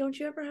 I mean, don't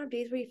you ever have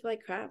days where you feel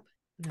like crap?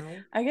 No.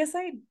 I guess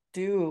I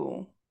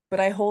do,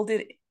 but I hold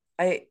it.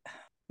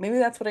 Maybe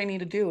that's what I need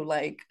to do.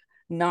 Like,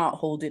 not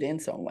hold it in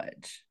so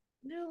much.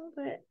 No,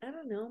 but I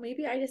don't know.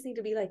 Maybe I just need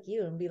to be like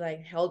you and be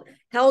like held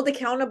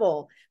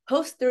accountable.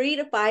 Post 3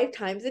 to 5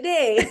 times a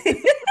day.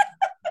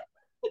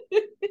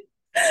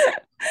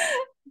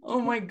 Oh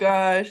my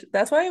gosh.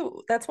 That's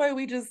why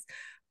we just,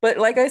 but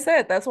like I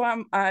said, that's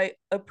why I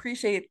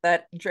appreciate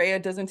that Drea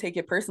doesn't take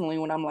it personally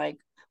when I'm like,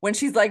 when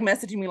she's like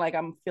messaging me like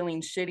I'm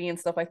feeling shitty and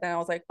stuff like that. I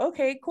was like,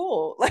 okay,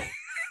 cool. Like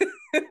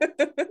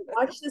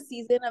Watch the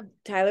season of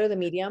Tyler the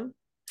Medium.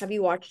 Have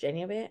you watched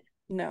any of it?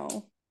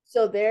 No.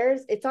 So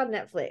it's on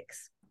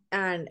Netflix,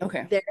 and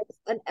Okay. there's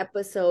an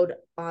episode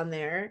on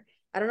there.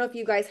 I don't know if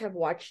you guys have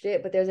watched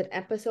it, but there's an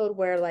episode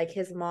where like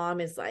his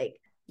mom is like,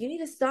 you need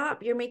to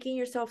stop. You're making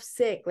yourself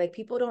sick. Like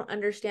people don't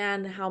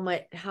understand how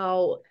much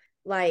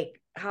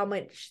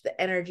the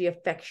energy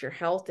affects your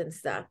health and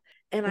stuff.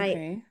 And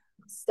Okay. I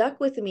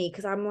stuck with me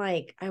because I'm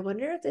like, I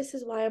wonder if this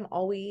is why I'm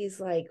always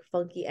like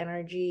funky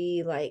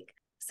energy. Like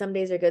some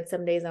days are good,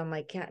 some days I'm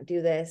like, can't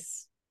do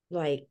this.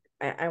 Like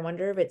I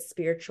wonder if it's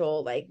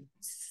spiritual, like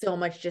so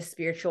much just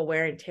spiritual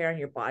wear and tear on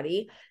your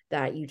body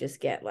that you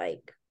just get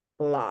like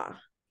blah.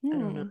 I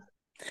don't know.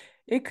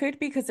 It could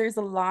be because there's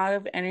a lot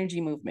of energy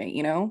movement,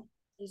 you know?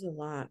 There's a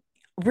lot.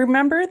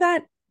 Remember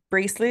that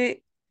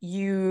bracelet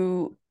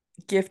you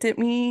gifted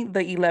me,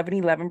 the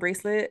 1111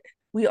 bracelet?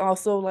 We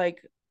also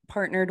like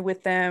partnered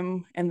with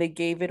them and they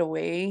gave it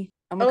away.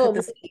 I'm gonna cut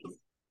this.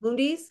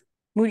 Moondies?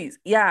 Moody's.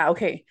 Yeah,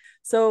 okay.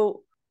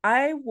 So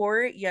I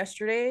wore it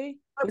yesterday.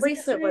 What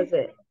bracelet was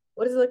it?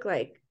 What does it look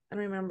like? I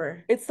don't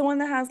remember. It's the one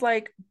that has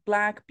like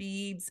black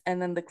beads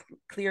and then the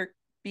clear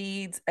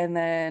beads and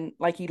then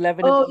like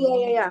 11 of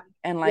these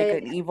and like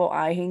an evil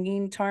eye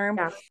hanging charm.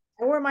 Yeah.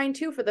 I wore mine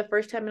too for the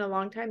first time in a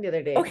long time the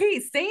other day.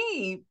 Okay,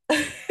 same.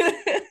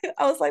 I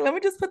was like, let me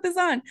just put this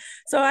on.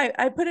 So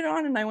I put it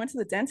on and I went to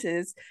the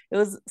dentist. It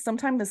was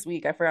sometime this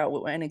week. I forgot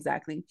when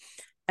exactly.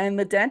 And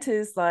the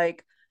dentist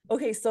like,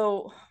 okay,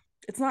 so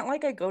it's not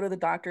like I go to the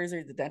doctors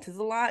or the dentist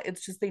a lot.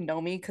 It's just they know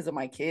me because of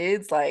my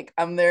kids. Like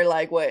I'm there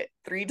like what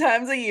 3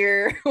 times a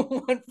year,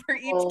 one for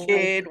each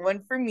kid,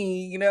 one for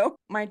me. You know,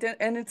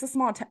 and it's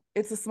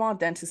a small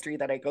dentistry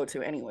that I go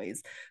to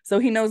anyways. So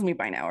he knows me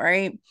by now,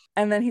 right?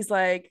 And then he's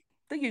like,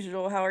 the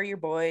usual, how are your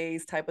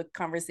boys type of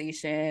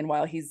conversation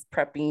while he's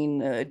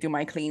prepping, do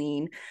my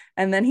cleaning.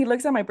 And then he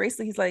looks at my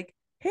bracelet. He's like,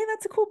 hey,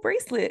 that's a cool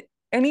bracelet.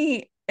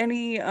 Any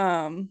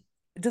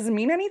does it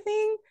mean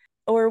anything?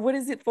 Or what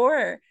is it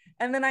for?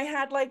 And then I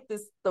had like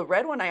this, the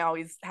red one I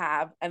always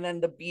have, and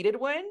then the beaded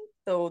one,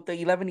 so the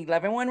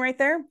 1111 one right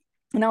there.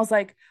 And I was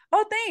like,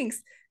 oh,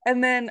 thanks.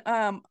 And then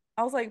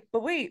I was like,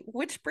 but wait,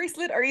 which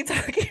bracelet are you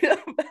talking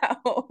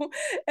about?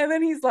 And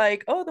then he's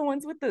like, oh, the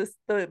ones with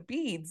the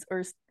beads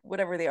or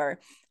whatever they are.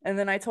 And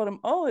then I told him,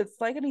 oh, it's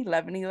like an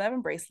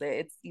 1111 bracelet.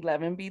 It's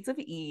 11 beads of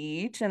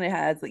each, and it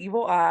has the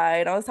evil eye.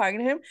 And I was talking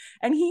to him,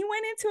 and he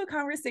went into a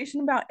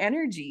conversation about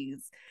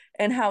energies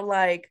and how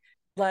like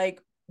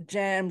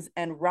gems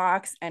and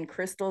rocks and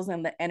crystals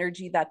and the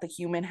energy that the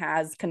human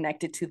has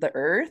connected to the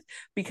earth,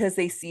 because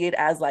they see it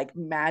as like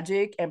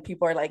magic, and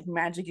people are like,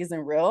 magic isn't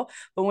real.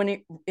 But when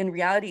it, in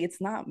reality,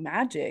 it's not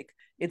magic.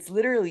 It's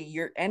literally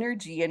your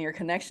energy and your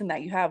connection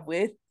that you have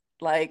with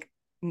like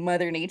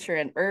mother nature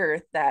and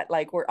earth, that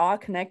like we're all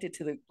connected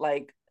to the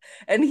like.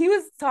 And he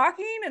was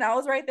talking and I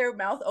was right there,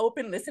 mouth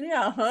open, listening.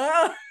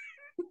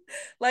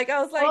 Like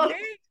I was like, Oh,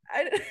 hey,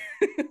 I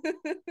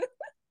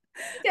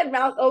he said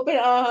mouth open.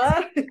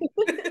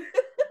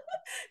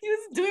 he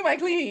was doing my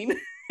cleaning.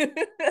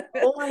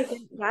 Oh my god,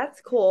 that's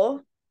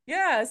cool.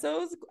 Yeah, so it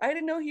was, I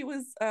didn't know he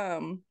was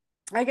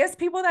I guess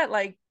people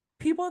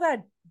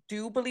that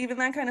do believe in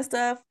that kind of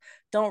stuff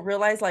don't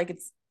realize like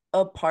it's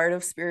a part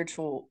of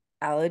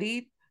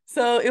spirituality.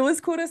 So it was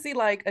cool to see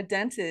like a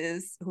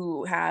dentist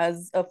who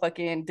has a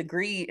fucking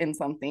degree in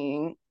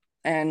something,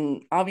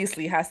 and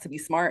obviously has to be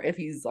smart if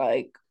he's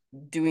like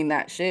doing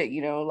that shit,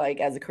 you know, like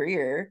as a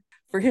career.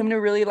 For him to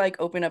really like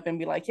open up and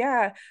be like,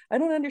 yeah, I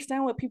don't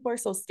understand what people are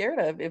so scared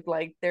of, if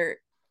like they're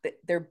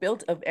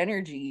built of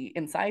energy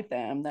inside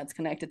them that's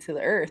connected to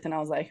the earth. And I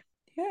was like,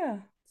 yeah.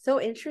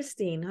 So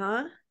interesting,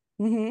 huh?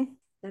 Mm-hmm.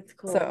 That's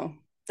cool. So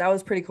that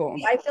was pretty cool.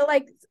 I feel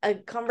like a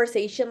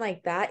conversation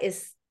like that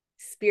is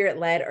spirit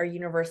led or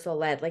universal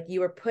led. Like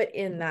you were put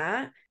in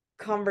that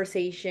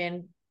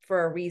conversation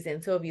for a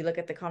reason. So if you look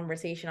at the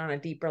conversation on a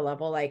deeper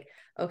level, like,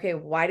 okay,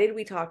 why did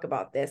we talk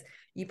about this?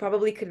 You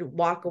probably could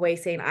walk away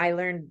saying, I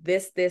learned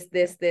this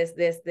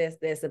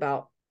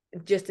about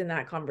just in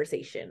that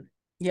conversation.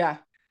 Yeah.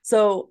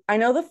 So I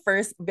know the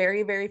first,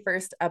 very, very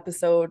first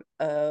episode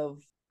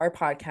of our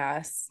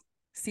podcast,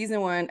 season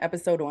 1,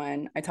 episode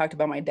 1, I talked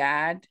about my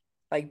dad,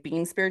 like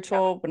being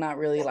spiritual, but not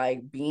really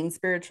like being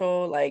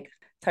spiritual, like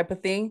type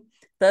of thing.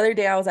 The other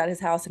day I was at his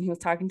house and he was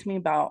talking to me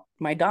about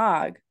my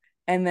dog.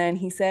 And then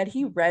he said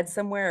he read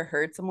somewhere or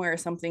heard somewhere or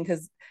something,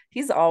 because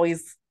he's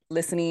always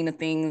listening to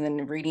things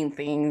and reading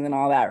things and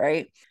all that,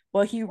 right?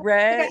 Well, he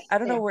read, I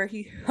don't know where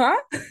he, huh?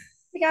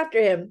 Look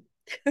after him.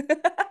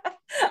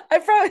 I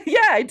probably,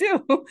 yeah, I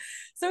do.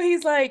 So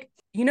he's like,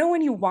 you know,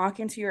 when you walk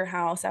into your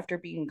house after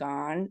being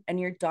gone and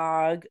your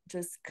dog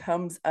just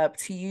comes up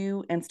to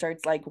you and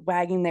starts like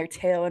wagging their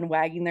tail and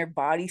wagging their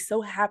body,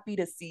 so happy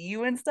to see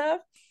you and stuff.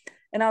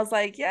 And I was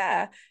like,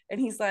 yeah. And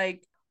he's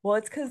like, well,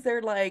 it's because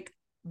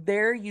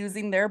they're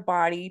using their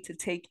body to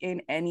take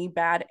in any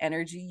bad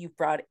energy you've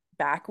brought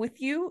back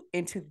with you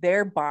into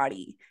their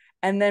body.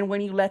 And then when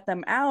you let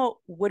them out,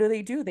 what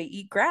do? They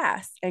eat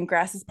grass, and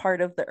grass is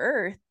part of the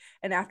earth.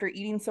 And after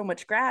eating so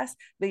much grass,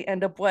 they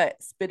end up what?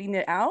 Spitting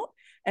it out.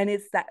 And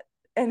it's that.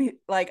 And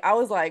like, I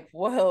was like,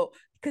 whoa,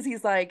 because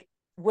he's like,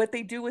 what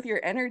they do with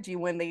your energy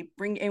when they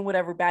bring in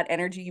whatever bad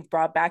energy you've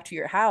brought back to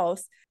your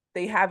house,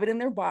 they have it in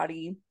their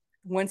body.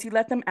 Once you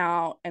let them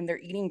out and they're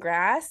eating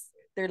grass,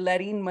 they're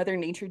letting Mother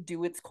Nature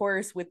do its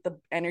course with the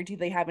energy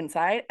they have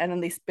inside. And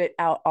then they spit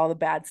out all the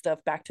bad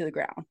stuff back to the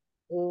ground.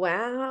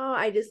 Wow,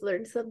 I just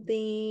learned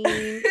something.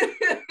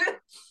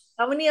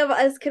 How many of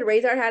us could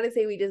raise our hand and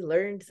say we just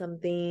learned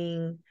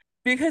something?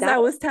 Because I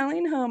was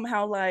telling him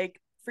how like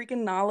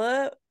freaking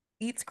Nala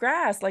eats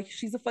grass like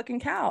she's a fucking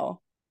cow,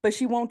 but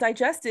she won't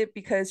digest it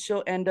because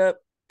she'll end up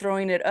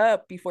throwing it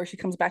up before she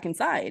comes back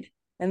inside.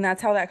 And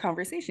that's how that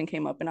conversation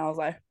came up. And I was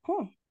like,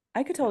 huh,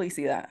 I could totally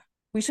see that.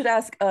 We should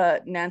ask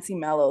Nancy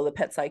Mello, the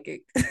pet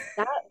psychic.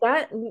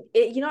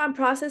 I'm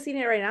processing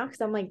it right now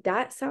because I'm like,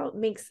 that sound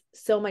makes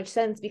so much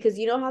sense, because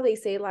you know how they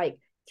say like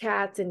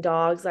cats and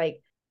dogs,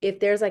 like if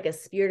there's like a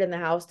spirit in the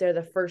house, they're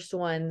the first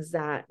ones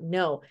that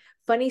know.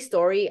 Funny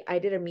story, I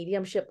did a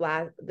mediumship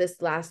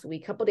last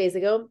week, a couple days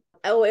ago.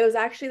 Oh, it was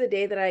actually the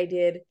day that I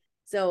did.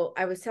 So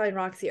I was telling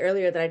Roxy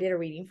earlier that I did a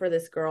reading for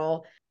this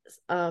girl,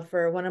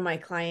 for one of my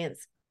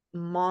clients'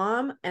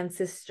 mom and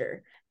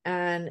sister.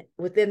 And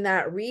within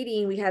that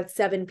reading, we had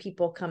 7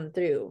 people come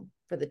through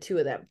for the 2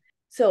 of them.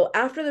 So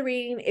after the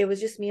reading, it was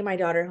just me and my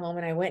daughter home.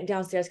 And I went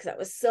downstairs because I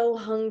was so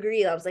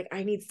hungry. I was like,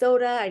 I need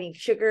soda, I need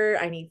sugar,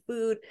 I need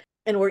food.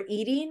 And we're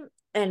eating.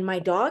 And my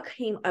dog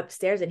came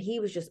upstairs and he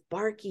was just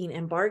barking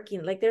and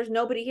barking. Like there's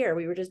nobody here.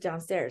 We were just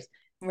downstairs.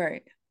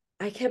 Right.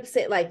 I kept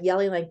saying, like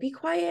yelling, like, be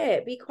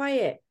quiet, be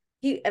quiet.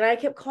 And I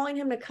kept calling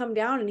him to come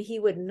down and he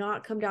would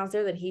not come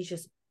downstairs, and he's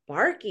just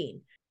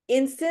barking.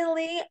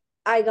 Instantly,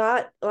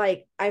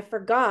 I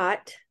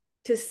forgot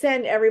to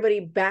send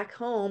everybody back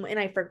home, and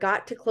I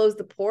forgot to close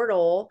the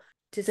portal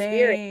to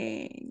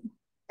spirit.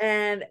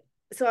 And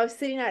so I was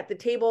sitting at the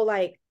table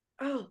like,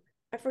 oh,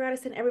 I forgot to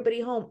send everybody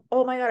home.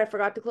 Oh my God, I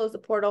forgot to close the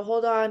portal.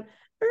 Hold on.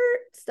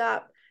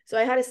 Stop. So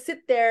I had to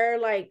sit there,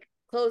 like,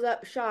 close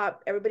up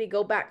shop, everybody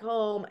go back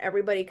home,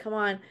 everybody come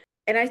on.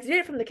 And I did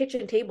it from the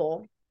kitchen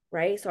table,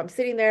 right? So I'm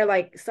sitting there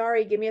like,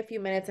 sorry, give me a few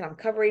minutes. And I'm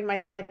covering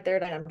my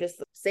third eye. I'm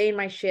just saying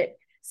my shit,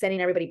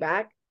 sending everybody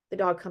back. The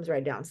dog comes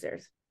right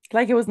downstairs.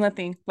 Like it was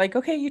nothing. Like,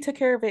 okay, you took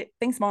care of it.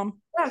 Thanks, mom.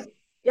 Yeah,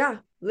 yeah,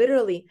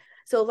 literally.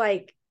 So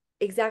like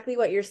exactly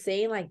what you're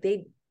saying, like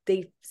they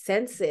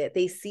sense it,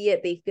 they see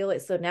it, they feel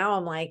it. So now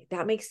I'm like,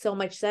 that makes so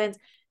much sense.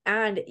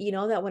 And you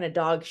know that when a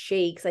dog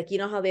shakes, like you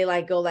know how they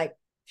like go like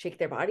shake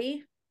their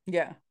body?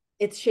 Yeah.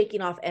 It's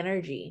shaking off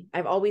energy.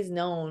 I've always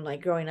known,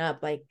 like growing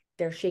up, like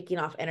they're shaking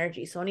off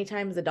energy. So many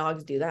times the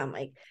dogs do that. I'm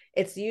like,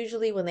 it's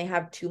usually when they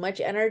have too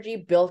much energy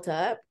built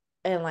up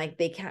and like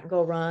they can't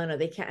go run or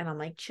they can't. And I'm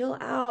like, chill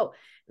out.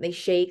 They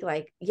shake,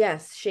 like,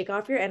 yes, shake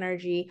off your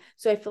energy.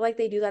 So I feel like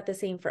they do that the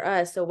same for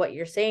us. So what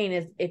you're saying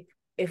is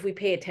if we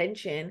pay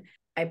attention,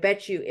 I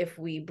bet you if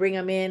we bring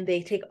them in,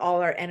 they take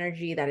all our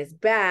energy that is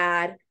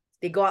bad.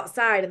 They go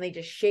outside and they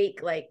just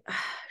shake, like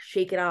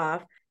shake it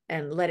off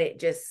and let it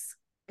just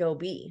go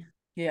be.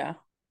 Yeah.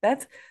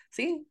 That's,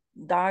 see,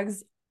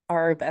 dogs are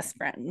our best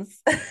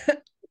friends.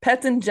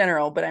 Pets in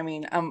general, but I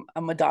mean, I'm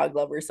a dog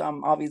lover, so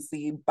I'm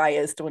obviously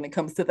biased when it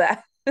comes to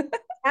that.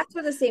 Cats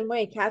are the same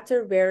way. Cats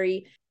are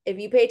very, if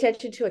you pay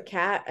attention to a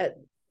cat,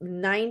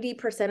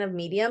 90% of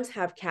mediums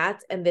have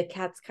cats, and the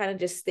cats kind of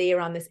just stay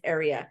around this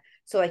area.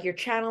 So like you're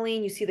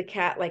channeling, you see the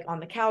cat like on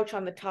the couch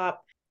on the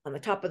top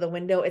of the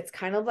window. It's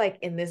kind of like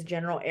in this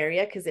general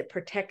area because it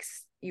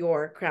protects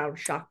your crown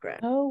chakra.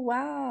 Oh,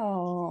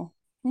 wow.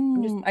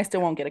 Just, I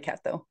still won't get a cat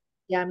though.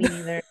 yeah, me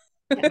neither.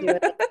 Can't do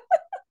it.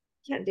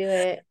 Can't do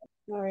it.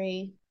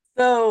 Sorry.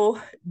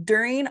 So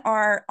during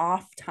our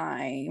off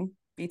time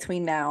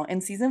between now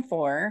and season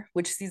 4,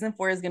 which season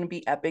 4 is going to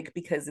be epic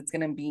because it's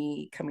going to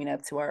be coming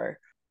up to our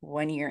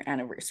 1-year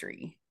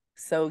anniversary.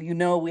 So, you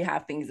know, we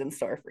have things in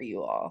store for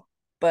you all.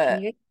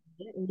 But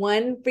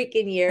one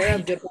freaking year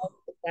of good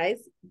guys.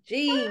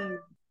 Geez.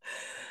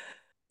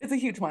 It's a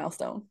huge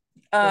milestone.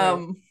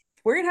 Right.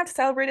 We're going to have to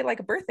celebrate it like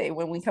a birthday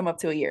when we come up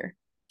to a year.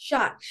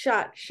 Shot.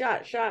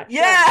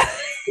 Yeah.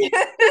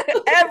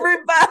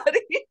 Everybody.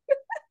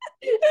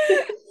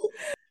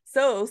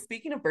 So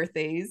speaking of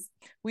birthdays,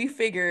 we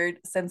figured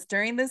since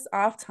during this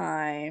off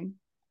time,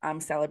 I'm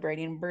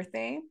celebrating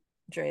birthday,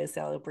 Drea is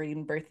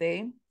celebrating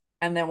birthday,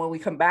 and then when we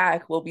come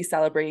back, we'll be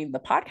celebrating the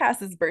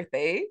podcast's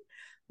birthday.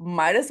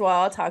 Might as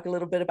well talk a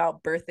little bit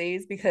about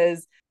birthdays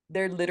because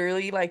they're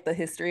literally like the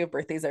history of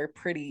birthdays are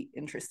pretty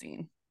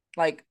interesting.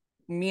 Like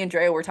me and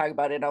Drea were talking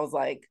about it, and I was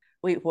like,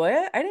 wait,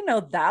 what? I didn't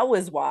know that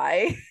was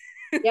why.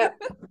 Yep.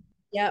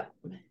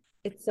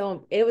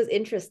 It was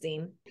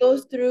interesting. It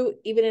goes through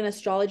even in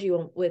astrology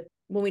when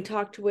we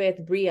talked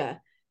with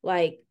Bria,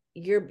 like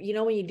when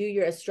you do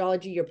your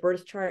astrology, your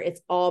birth chart,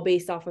 it's all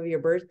based off of your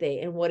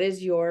birthday. And what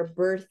is your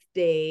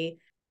birthday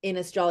in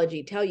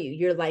astrology tell you?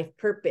 Your life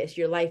purpose,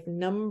 your life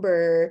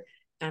number,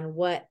 and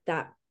what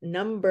that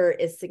number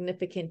is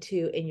significant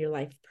to in your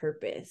life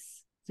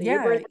purpose. So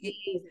your birthday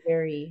is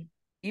very,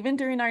 even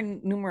during our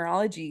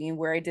numerology,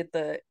 where I did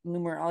the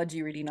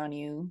numerology reading on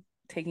you,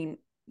 taking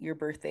your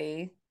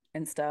birthday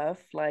and stuff,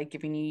 like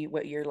giving you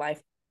what your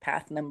life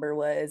path number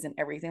was and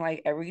everything,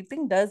 like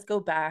everything does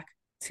go back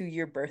to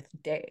your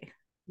birthday.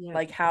 yeah.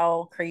 Like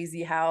how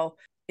crazy, how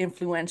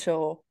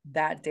influential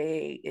that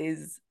day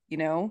is, you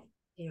know?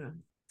 Yeah.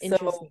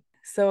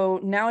 So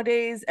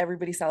nowadays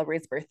everybody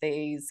celebrates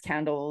birthdays,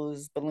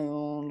 candles,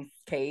 balloons,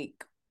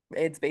 cake.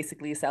 It's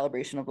basically a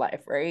celebration of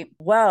life, right?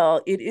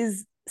 Well, it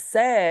is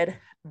said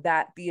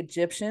that the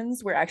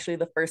Egyptians were actually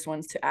the first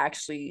ones to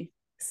actually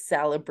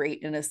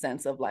celebrate in a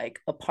sense of like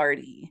a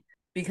party,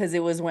 because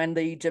it was when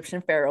the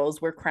Egyptian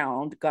pharaohs were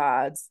crowned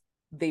gods,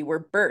 they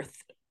were birthed,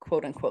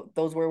 quote unquote.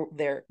 Those were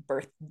their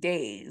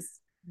birthdays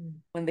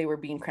when they were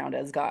being crowned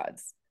as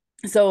gods.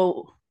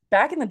 So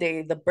back in the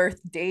day, the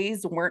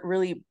birthdays weren't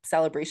really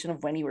celebration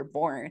of when you were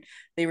born.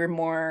 They were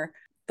more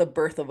the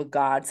birth of a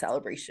god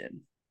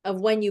celebration. Of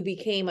when you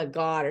became a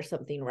god or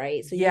something,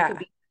 right? So yeah. You could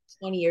be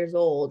 20 years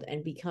old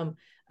and become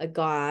a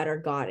god or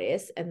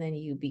goddess, and then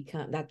you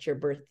become, that's your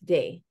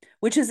birthday.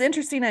 Which is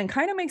interesting and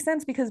kind of makes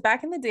sense because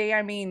back in the day,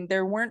 I mean,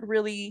 there weren't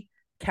really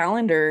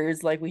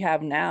calendars like we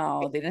have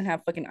now. They didn't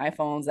have fucking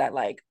iPhones that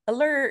like,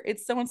 alert,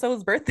 it's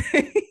so-and-so's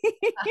birthday.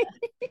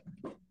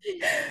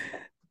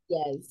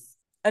 Yes.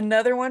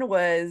 Another one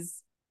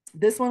was,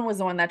 this one was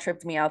the one that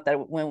tripped me out,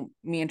 that when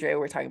me and Dre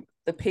were talking,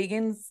 the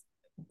pagans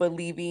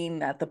believing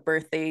that the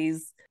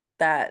birthdays,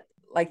 that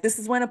like this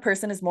is when a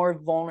person is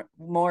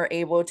more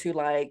able to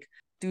like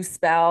do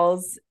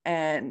spells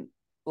and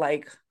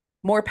like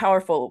more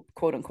powerful,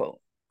 quote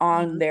unquote,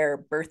 on their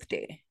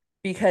birthday,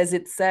 because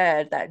it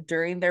said that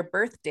during their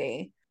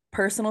birthday,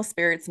 personal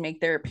spirits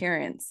make their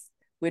appearance,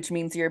 which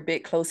means you're a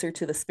bit closer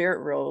to the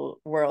spirit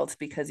world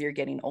because you're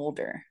getting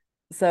older.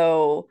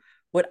 So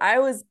what I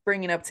was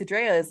bringing up to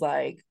Drea is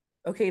like,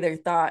 okay, they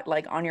thought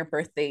like on your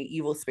birthday,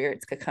 evil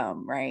spirits could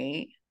come,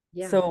 right?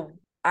 Yeah. So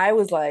I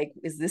was like,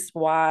 is this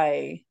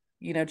why,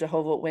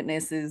 Jehovah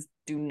Witnesses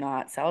do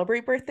not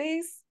celebrate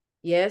birthdays?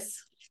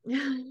 Yes.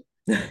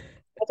 That's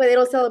why they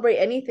don't celebrate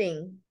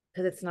anything,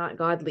 because it's not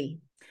godly.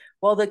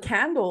 Well, the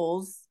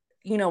candles,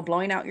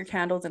 blowing out your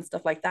candles and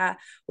stuff like that.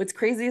 What's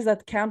crazy is that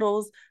the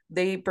candles,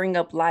 they bring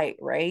up light,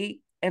 right?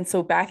 And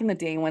so back in the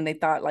day when they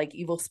thought like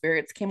evil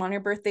spirits came on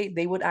your birthday,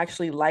 they would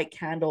actually light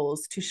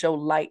candles to show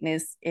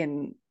lightness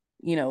in,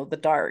 the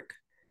dark.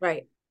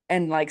 Right.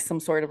 And like some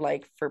sort of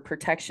like for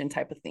protection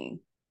type of thing.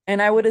 And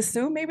I would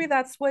assume maybe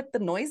that's what the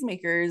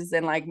noisemakers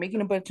and like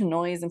making a bunch of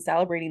noise and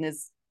celebrating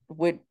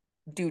would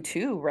do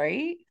too,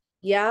 right?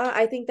 Yeah,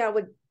 I think that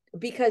would,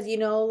 because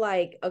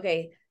like,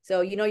 okay,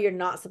 so you're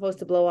not supposed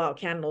to blow out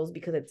candles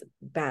because it's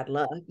bad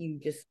luck. You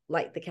just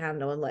light the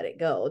candle and let it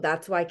go.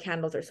 That's why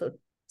candles are so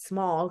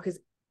small, because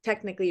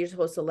technically you're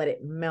supposed to let it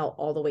melt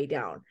all the way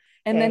down.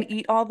 And then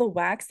eat all the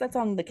wax that's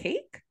on the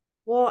cake?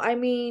 Well, I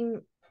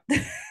mean,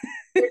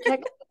 you're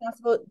technically not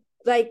supposed,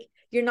 like,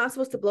 you're not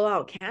supposed to blow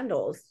out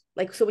candles.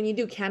 Like, so when you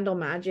do candle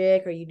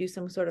magic or you do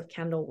some sort of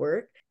candle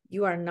work,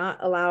 you are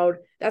not allowed.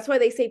 That's why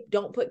they say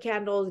don't put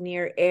candles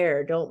near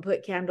air. Don't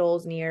put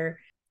candles near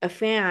a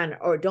fan,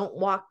 or don't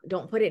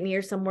put it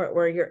near somewhere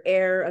where your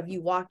air of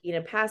you walking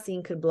and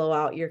passing could blow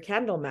out your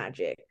candle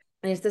magic.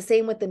 And it's the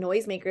same with the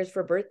noisemakers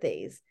for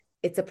birthdays.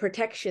 It's a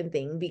protection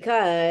thing,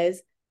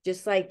 because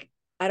just like,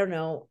 I don't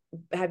know,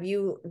 have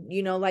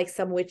like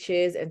some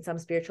witches and some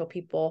spiritual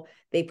people,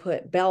 they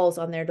put bells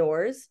on their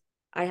doors.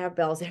 I have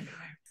bells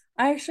everywhere.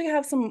 I actually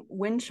have some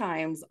wind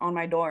chimes on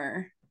my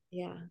door.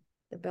 Yeah,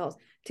 the bells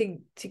to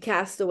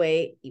cast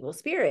away evil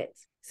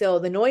spirits. So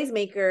the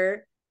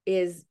noisemaker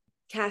is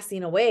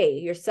casting away.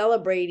 You're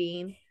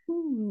celebrating.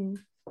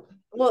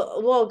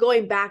 Well,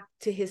 going back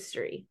to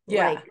history,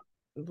 like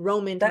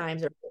Roman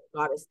times or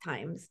goddess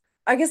times.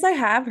 I guess I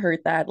have heard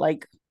that,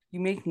 like, you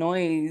make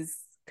noise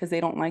because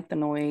they don't like the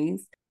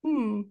noise.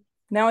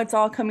 Now it's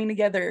all coming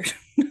together.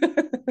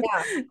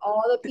 Yeah,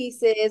 all the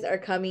pieces are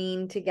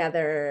coming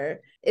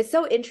together. It's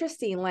so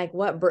interesting, like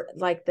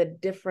like the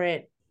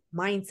different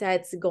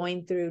mindsets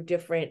going through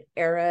different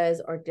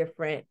eras or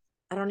different,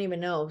 I don't even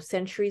know,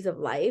 centuries of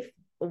life,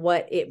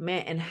 what it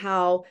meant, and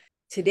how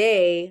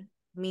today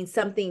means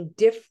something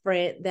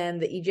different than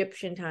the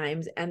Egyptian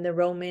times and the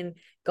Roman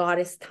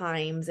goddess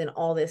times and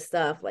all this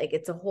stuff. Like,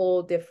 it's a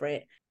whole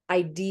different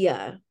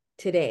idea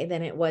today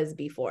than it was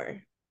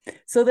before.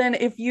 So then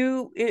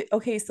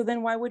so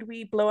then why would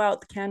we blow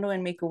out the candle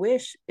and make a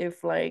wish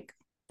if like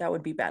that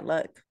would be bad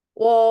luck?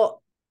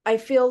 Well, I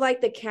feel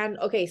like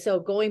so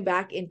going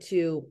back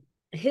into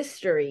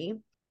history,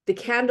 the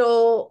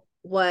candle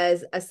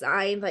was a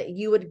sign that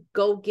you would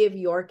go give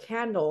your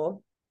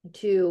candle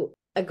to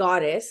a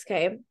goddess,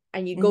 okay?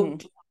 And you go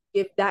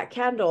give that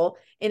candle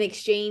in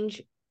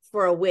exchange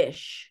for a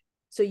wish.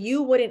 So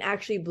you wouldn't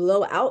actually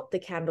blow out the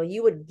candle.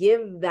 You would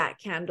give that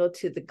candle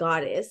to the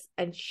goddess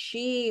and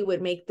she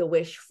would make the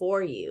wish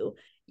for you.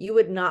 You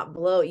would not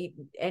blow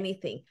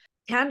anything.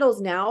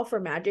 Candles now for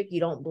magic, you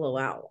don't blow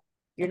out.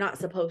 You're not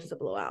supposed to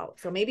blow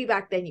out. So maybe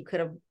back then you could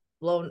have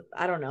blown,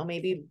 I don't know,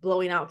 maybe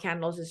blowing out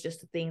candles is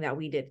just a thing that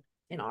we did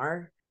in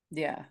our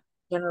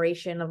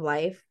generation of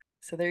life.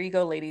 So there you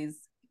go, ladies.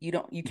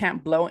 You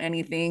can't blow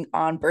anything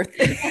on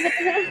birthday.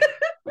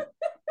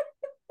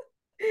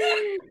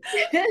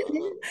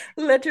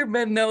 Let your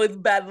men know it's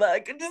bad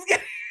luck. Just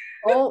kidding.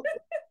 Oh,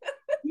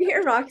 you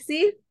hear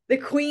Roxy? The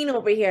queen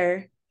over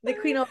here. The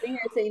queen over here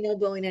saying no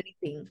blowing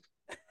anything.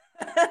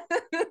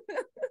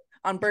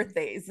 On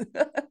birthdays.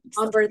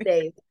 On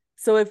birthdays.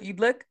 So if you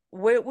look,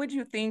 what would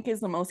you think is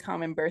the most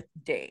common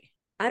birthday?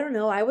 I don't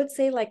know. I would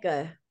say like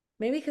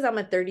maybe because I'm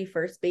a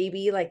 31st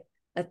baby, like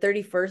a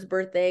 31st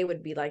birthday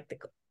would be like the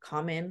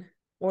common,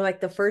 or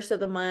like the first of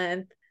the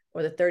month,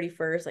 or the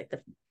 31st, like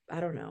I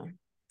don't know.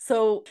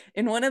 So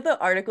in one of the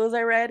articles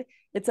I read,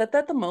 it said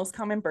that the most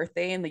common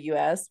birthday in the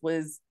US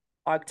was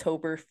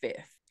October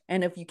 5th.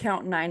 And if you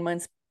count 9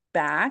 months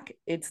back,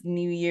 it's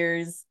New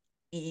Year's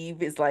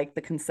Eve is like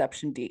the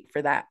conception date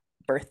for that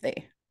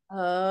birthday.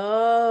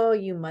 Oh,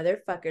 you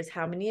motherfuckers.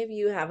 How many of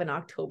you have an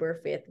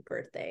October 5th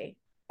birthday?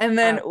 And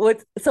then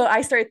so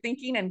I started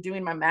thinking and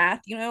doing my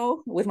math,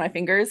 with my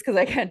fingers, because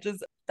I can't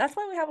that's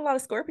why we have a lot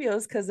of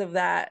Scorpios, because of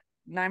that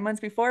 9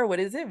 months before.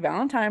 What is it?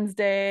 Valentine's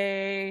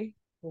Day.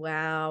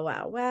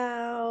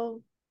 Wow.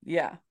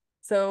 Yeah.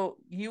 So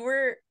you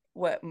were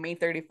May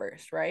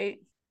 31st, right?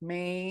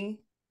 May,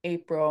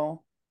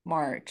 April,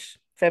 March,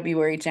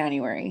 February,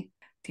 January,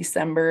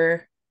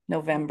 December,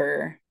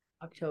 November,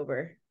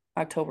 October,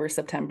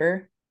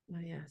 September. Oh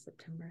yeah,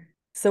 September.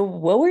 So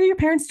what were your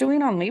parents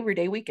doing on Labor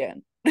Day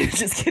weekend?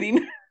 Just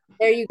kidding.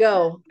 There you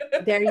go.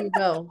 Doing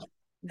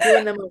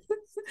the most.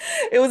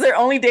 It was their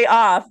only day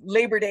off,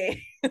 Labor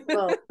Day.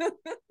 Well,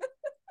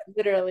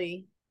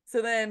 literally.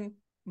 So then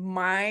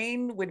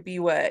mine would be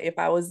what if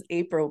I was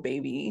April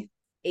baby?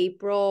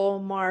 April,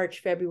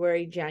 March,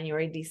 February,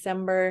 January,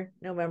 December,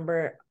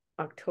 November,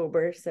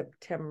 October,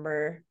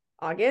 September,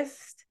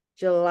 August,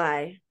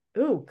 July.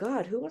 Oh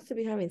God, who wants to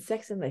be having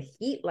sex in the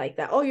heat like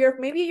that? Oh,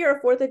 maybe you're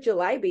a 4th of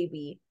July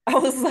baby. I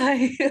was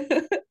like,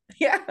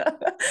 Yeah,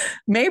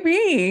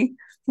 maybe.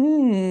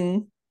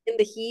 Hmm. In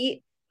the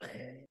heat,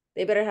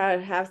 they better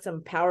have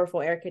some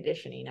powerful air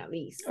conditioning at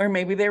least. Or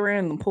maybe they were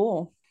in the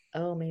pool.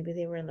 Oh, maybe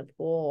they were in the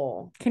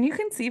pool. Can you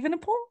conceive in a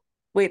pool?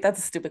 Wait, that's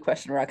a stupid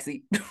question,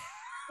 Roxy.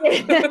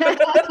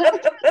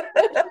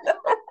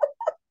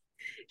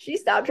 She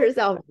stopped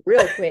herself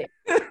real quick.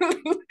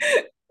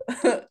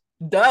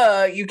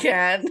 Duh, you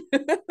can.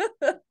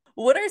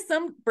 What are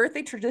some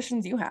birthday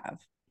traditions you have?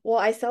 Well,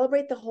 I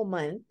celebrate the whole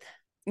month.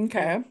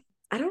 Okay.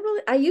 I don't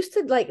really, I used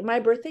to like my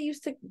birthday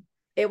used to,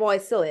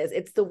 it still is.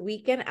 It's the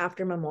weekend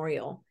after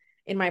Memorial.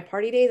 In my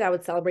party days, I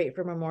would celebrate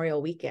for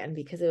Memorial weekend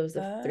because it was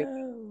a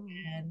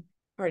 3-weekend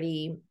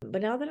party.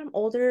 But now that I'm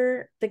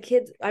older, the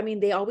kids, I mean,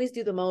 they always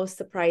do the most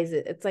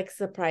surprises. It's like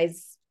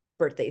surprise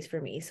birthdays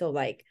for me. So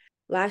like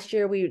last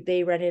year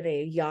they rented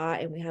a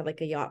yacht and we had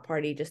like a yacht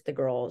party, just the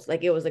girls.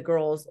 Like it was the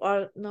girls.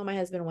 Oh no, my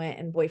husband went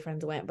and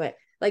boyfriends went, but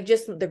like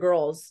just the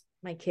girls,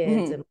 my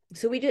kids. Mhm. And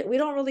so we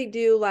don't really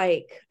do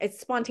like, it's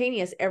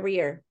spontaneous every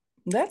year.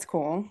 That's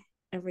cool.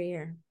 Every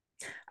year.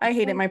 I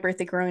hated my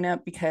birthday growing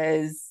up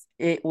because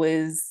it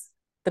was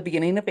the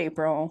beginning of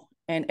April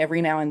and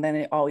every now and then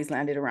it always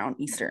landed around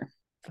Easter.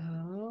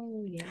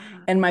 Oh yeah.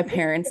 And my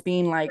parents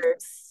being like,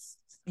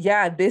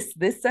 yeah, this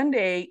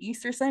Sunday,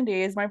 Easter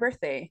Sunday is my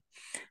birthday.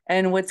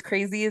 And what's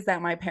crazy is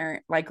that my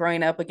parent, like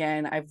growing up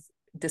again, I've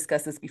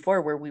discussed this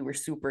before where we were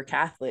super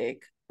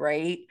Catholic,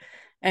 right?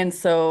 And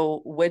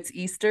so what's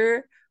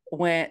Easter?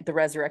 When the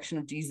resurrection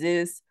of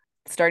Jesus,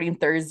 starting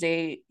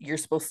Thursday, you're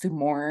supposed to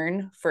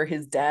mourn for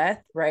his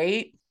death,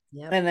 right?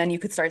 Yep. And then you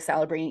could start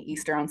celebrating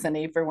Easter on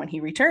Sunday for when he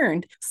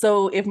returned.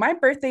 So if my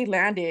birthday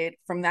landed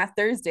from that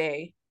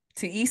Thursday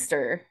to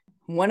Easter,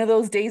 one of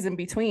those days in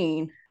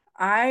between,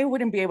 I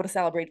wouldn't be able to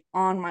celebrate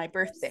on my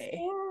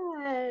birthday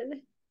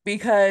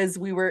because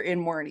we were in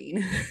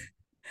mourning.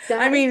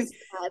 I mean,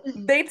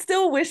 they'd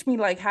still wish me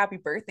like happy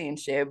birthday and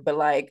shit, but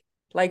like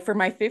for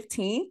my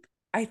 15th,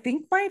 I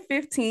think my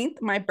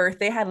 15th, my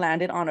birthday had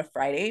landed on a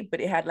Friday, but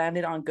it had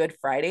landed on Good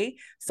Friday.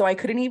 So I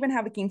couldn't even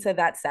have a quince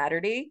that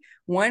Saturday.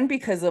 One,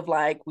 because of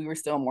like we were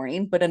still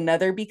mourning, but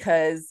another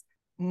because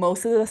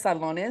most of the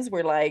salones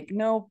were like,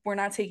 no, we're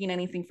not taking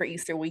anything for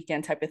Easter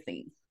weekend type of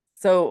thing.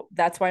 So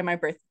that's why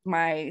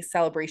my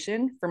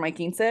celebration for my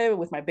quince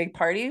with my big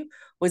party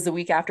was the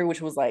week after,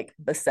 which was like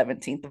the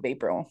 17th of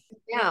April.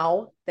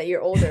 Now that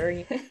you're older and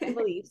you have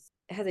beliefs,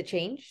 has it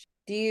changed?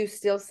 Do you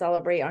still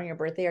celebrate on your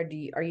birthday, or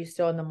are you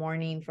still in the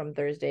morning from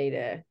Thursday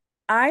to?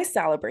 I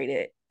celebrate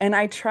it and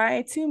I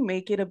try to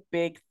make it a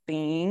big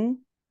thing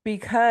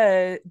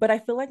but I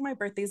feel like my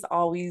birthday is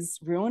always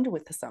ruined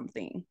with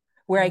something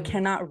where I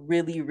cannot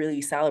really,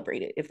 really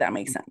celebrate it, if that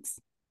makes sense.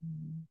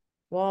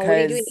 Well, what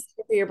are you doing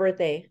for your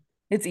birthday?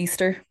 It's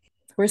Easter.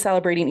 We're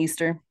celebrating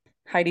Easter,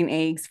 hiding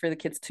eggs for the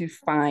kids to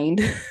find.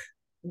 Do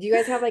you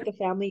guys have like a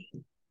family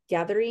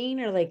gathering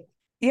or like?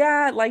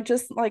 Yeah, like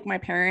just like my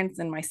parents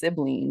and my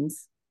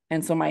siblings.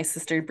 And so my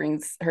sister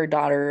brings her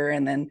daughter,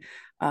 and then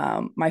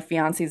my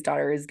fiance's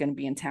daughter is going to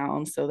be in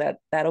town, so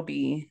that'll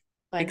be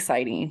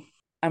exciting.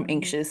 I'm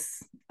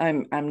anxious.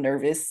 I'm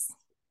nervous.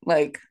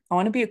 Like I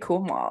want to be a cool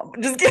mom.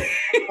 Just kidding.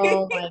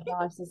 Oh my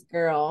gosh, this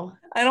girl.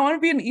 I don't want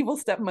to be an evil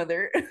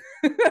stepmother.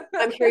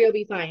 I'm sure you'll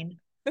be fine.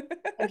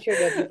 I'm sure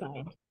you'll be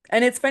fine.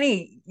 And it's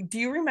funny. Do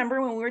you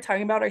remember when we were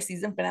talking about our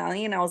season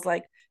finale and I was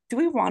like, do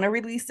we want to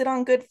release it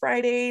on Good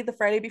Friday, the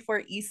Friday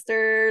before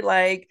Easter?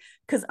 Like,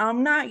 because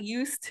I'm not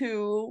used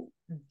to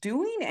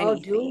doing anything. Oh,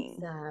 doing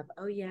stuff.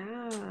 Oh,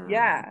 yeah.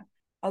 Yeah.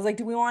 I was like,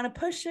 do we want to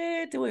push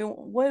it?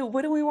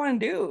 What do we want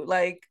to do?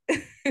 Like,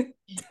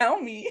 tell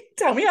me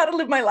how to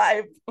live my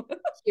life.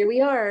 Here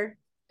we are.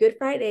 Good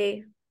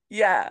Friday.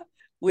 Yeah.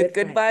 With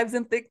good vibes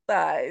and thick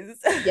thighs.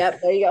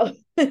 Yep. There you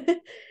go.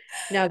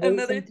 Now go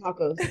eat some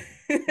tacos.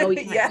 No, we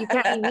can't. Yeah. You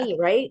can't eat meat,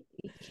 right?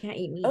 You can't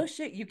eat meat. Oh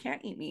shit, you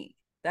can't eat meat.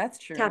 That's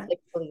true.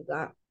 Catholics believe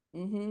that.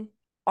 Mm-hmm.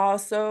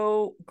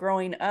 Also,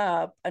 growing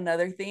up,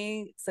 another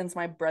thing, since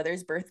my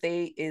brother's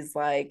birthday is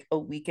like a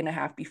week and a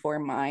half before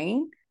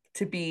mine,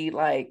 to be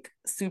like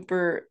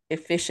super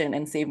efficient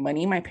and save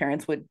money, my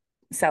parents would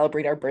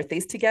celebrate our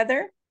birthdays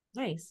together.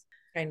 Nice.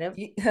 Kind of.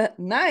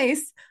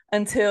 Nice.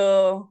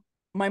 Until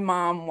my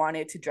mom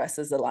wanted to dress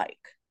us alike.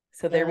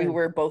 So there we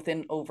were both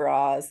in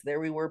overalls. There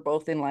we were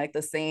both in like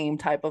the same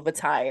type of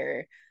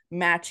attire,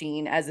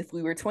 matching as if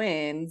we were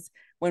twins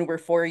when we're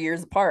 4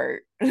 years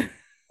apart.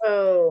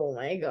 Oh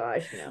my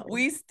gosh, no.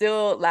 We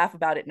still laugh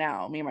about it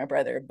now, me and my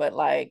brother, but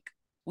like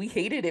we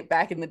hated it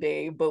back in the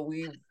day, but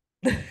we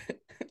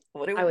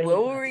what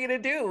were we gonna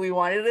do? We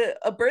wanted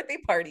a birthday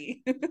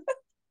party.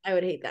 I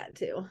would hate that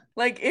too.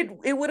 Like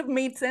it would have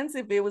made sense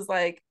if it was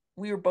like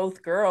we were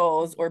both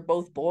girls or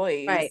both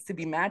boys to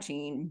be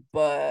matching,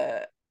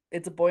 but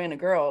it's a boy and a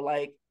girl.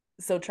 Like,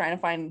 so trying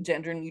to find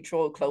gender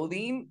neutral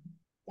clothing.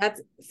 That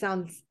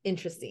sounds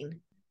interesting.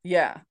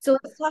 Yeah. So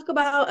let's talk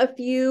about a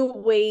few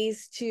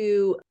ways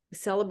to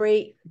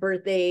celebrate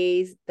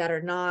birthdays that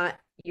are not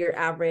your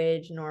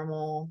average,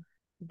 normal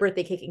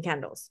birthday cake and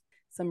candles.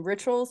 Some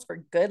rituals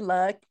for good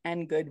luck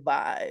and good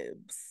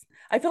vibes.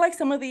 I feel like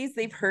some of these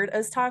they've heard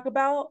us talk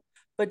about,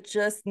 but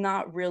just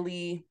not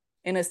really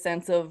in a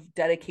sense of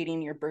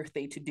dedicating your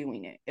birthday to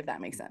doing it, if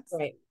that makes sense.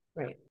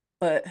 Right.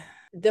 But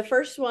the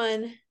first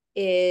one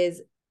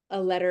is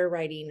a letter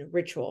writing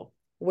ritual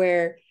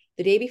where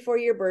the day before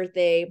your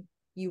birthday,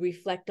 you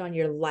reflect on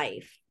your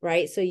life,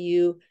 right? So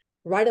you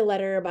write a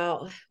letter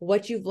about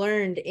what you've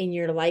learned in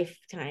your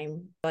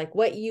lifetime, like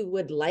what you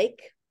would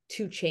like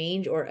to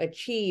change or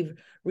achieve,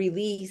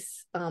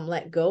 release,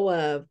 let go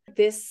of.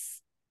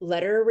 This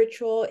letter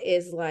ritual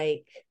is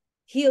like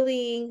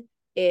healing.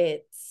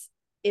 It's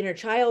inner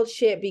child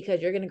shit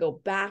because you're going to go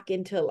back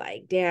into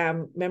like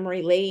damn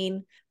memory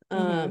lane.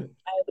 I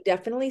would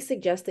definitely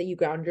suggest that you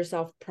ground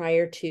yourself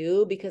prior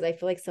to, because I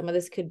feel like some of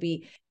this could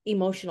be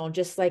emotional,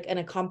 just like an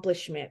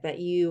accomplishment that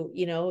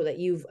that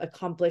you've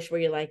accomplished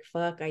where you're like,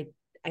 fuck, I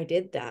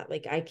did that.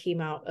 Like I came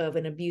out of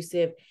an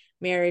abusive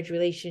marriage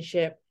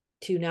relationship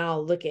to now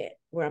look at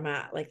where I'm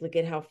at. Like, look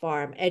at how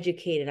far I'm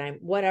educated. I'm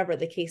whatever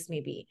the case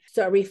may be.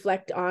 So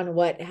reflect on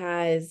what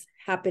has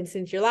happened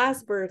since your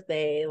last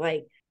birthday.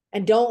 Like,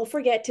 and don't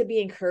forget to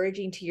be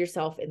encouraging to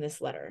yourself in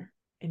this letter.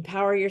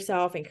 Empower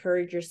yourself,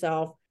 encourage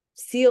yourself,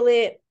 seal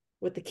it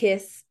with a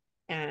kiss.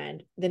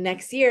 And the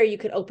next year you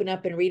could open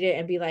up and read it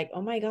and be like,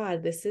 oh my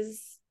God,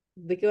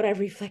 look what I've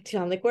reflected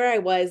on, like where I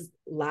was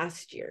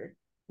last year.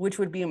 Which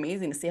would be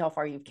amazing to see how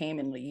far you've came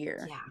in the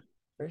year. Yeah,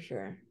 for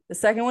sure. The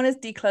second one is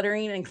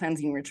decluttering and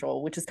cleansing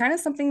ritual, which is kind of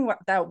something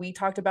that we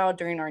talked about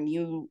during our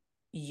new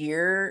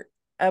year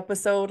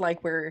episode.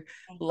 Like we're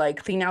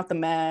like clean out the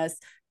mess,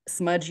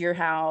 smudge your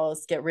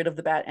house, get rid of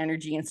the bad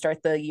energy, and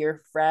start the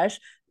year fresh.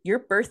 Your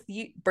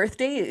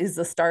birthday is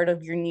the start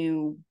of your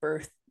new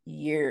birth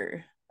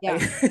year. Yeah.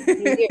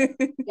 New year.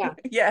 Yeah.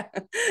 Yeah.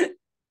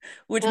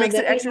 Which makes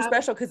it extra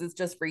special because it's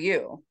just for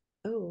you.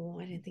 Oh,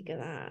 I didn't think of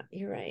that.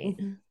 You're right.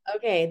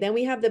 Okay. Then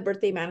we have the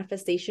birthday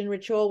manifestation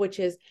ritual, which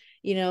is,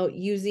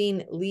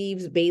 using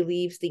leaves, bay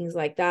leaves, things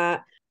like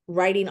that,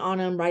 writing on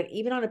them,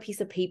 even on a piece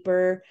of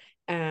paper,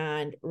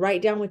 and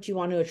write down what you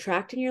want to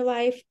attract in your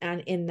life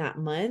and in that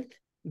month.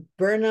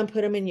 Burn them,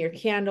 put them in your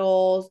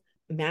candles,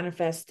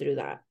 manifest through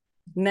that.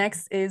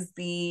 Next is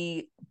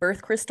the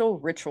birth crystal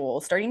ritual.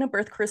 Starting a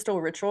birth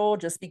crystal ritual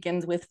just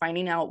begins with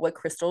finding out what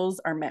crystals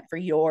are meant for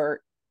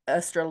your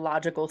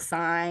astrological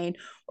sign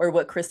or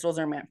what crystals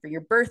are meant for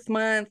your birth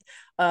month.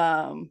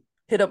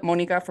 Hit up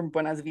Monica from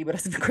Buenas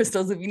Vibras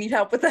Crystals if you need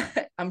help with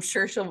that. I'm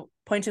sure she'll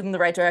point you in the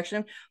right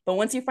direction. But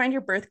once you find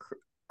your birth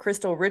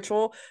crystal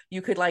ritual,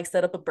 you could like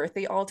set up a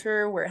birthday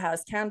altar where it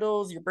has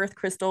candles, your birth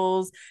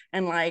crystals,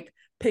 and like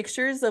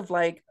pictures of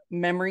like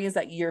memories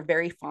that you're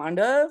very fond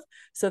of.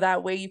 So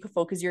that way you could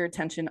focus your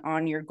attention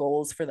on your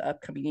goals for the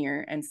upcoming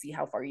year and see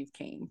how far you've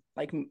came.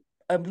 Like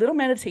a little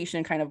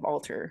meditation kind of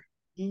altar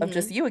of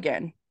just you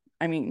again.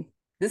 I mean,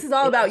 this is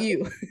all about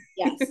you.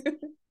 Yes.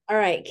 All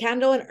right.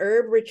 Candle and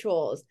herb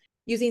rituals.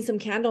 Using some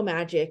candle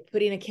magic,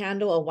 putting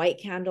a white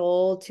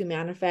candle to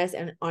manifest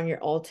and on your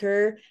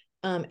altar.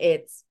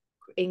 It's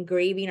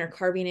engraving or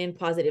carving in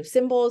positive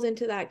symbols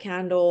into that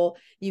candle.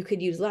 You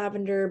could use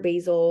lavender,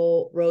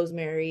 basil,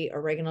 rosemary,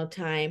 oregano,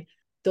 thyme.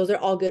 Those are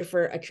all good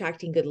for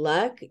attracting good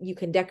luck. You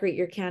can decorate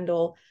your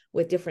candle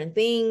with different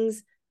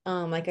things.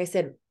 Like I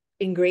said,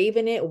 engrave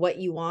in it what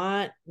you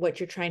want, what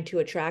you're trying to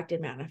attract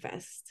and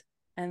manifest.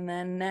 And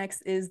then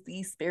next is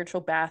the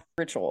spiritual bath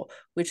ritual,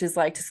 which is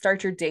like to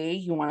start your day.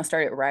 You want to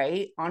start it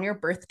right on your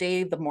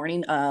birthday, the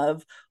morning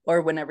of,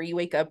 or whenever you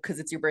wake up, because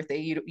it's your birthday.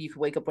 You can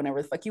wake up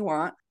whenever the fuck you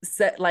want.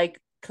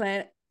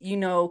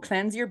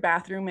 Cleanse your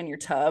bathroom and your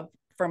tub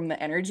from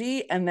the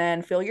energy, and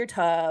then fill your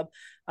tub.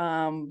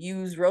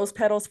 Use rose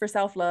petals for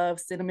self-love,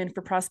 cinnamon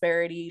for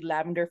prosperity,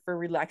 lavender for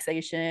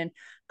relaxation,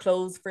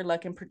 cloves for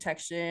luck and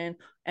protection,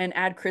 and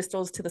add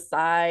crystals to the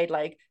side.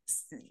 Like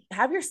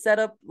have your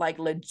setup like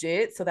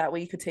legit so that way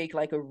you could take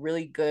like a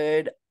really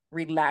good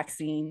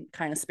relaxing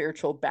kind of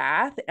spiritual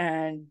bath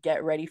and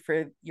get ready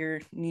for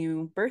your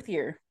new birth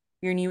year,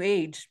 your new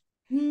age.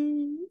 I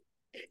don't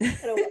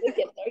want to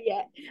get there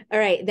yet. All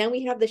right. Then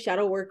we have the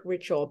shadow work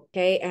ritual.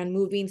 Okay. And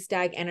moving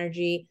stag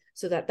energy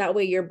so that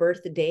way your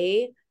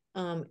birthday,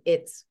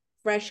 it's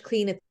fresh,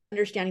 clean, it's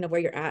understanding of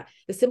where you're at.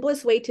 The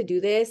simplest way to do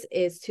this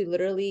is to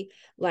literally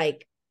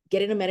like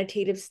get in a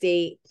meditative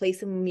state, play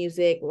some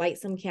music, light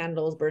some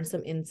candles, burn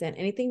some incense,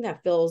 anything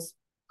that feels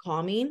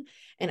calming,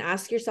 and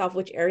ask yourself,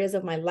 which areas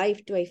of my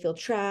life do I feel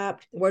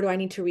trapped? Where do I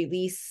need to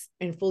release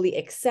and fully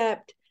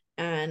accept?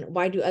 And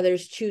why do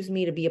others choose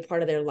me to be a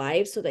part of their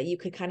lives, so that you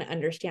could kind of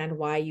understand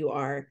why you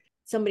are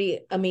somebody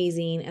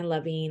amazing and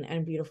loving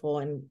and beautiful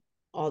and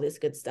all this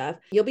good stuff.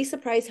 You'll be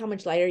surprised how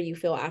much lighter you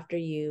feel after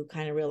you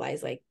kind of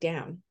realize like,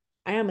 damn,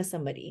 I am a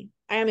somebody.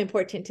 I am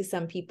important to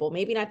some people.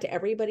 Maybe not to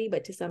everybody,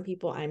 but to some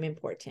people I'm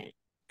important.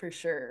 For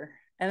sure.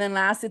 And then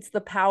last, it's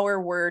the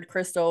power word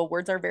crystal.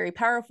 Words are very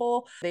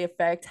powerful. They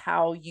affect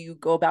how you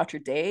go about your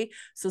day.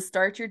 So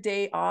start your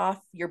day off,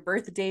 your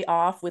birthday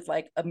off with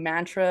like a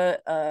mantra,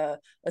 a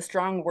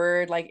strong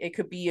word. Like it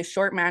could be a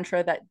short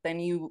mantra that then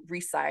you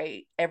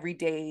recite every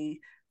day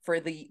for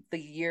the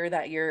year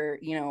that you're,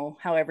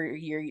 however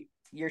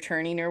you're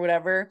turning or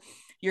whatever.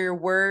 Your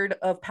word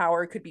of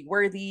power could be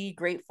worthy,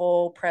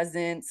 grateful,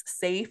 presence,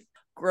 safe,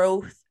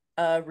 growth,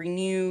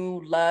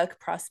 renew, luck,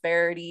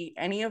 prosperity,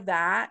 any of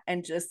that,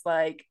 and just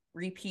like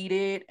repeat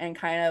it and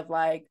kind of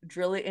like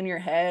drill it in your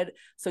head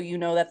so you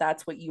know that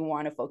that's what you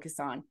want to focus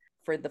on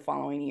for the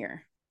following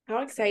year.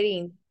 How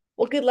exciting.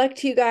 Well, good luck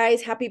to you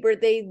guys. Happy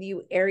birthday,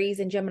 you Aries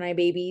and Gemini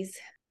babies.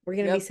 We're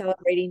going to be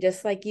celebrating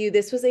just like you.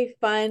 This was a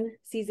fun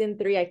season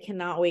 3. I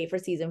cannot wait for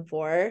season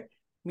 4.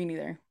 Me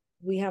neither.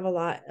 We have a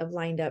lot of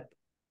lined up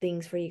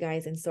things for you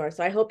guys in store.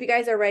 So I hope you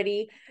guys are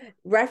ready.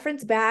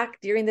 Reference back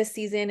during this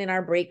season in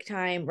our break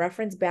time.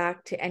 Reference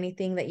back to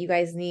anything that you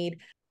guys need.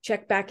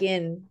 Check back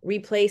in.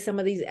 Replay some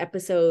of these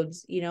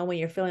episodes, you know, when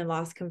you're feeling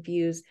lost,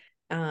 confused.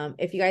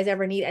 If you guys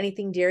ever need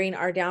anything during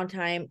our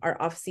downtime,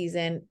 our off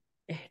season,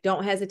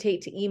 don't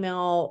hesitate to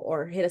email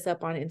or hit us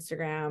up on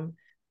Instagram,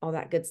 all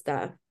that good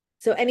stuff.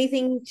 So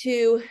anything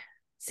to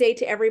say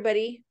to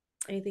everybody?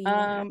 Anything you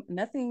want?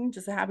 Nothing,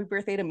 just a happy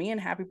birthday to me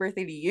and happy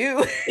birthday to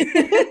you.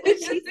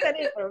 She said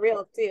it for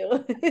real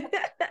too.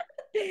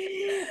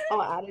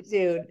 All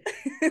attitude.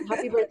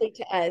 Happy birthday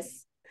to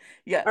us.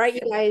 Yeah. All right,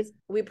 you guys,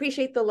 we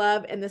appreciate the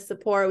love and the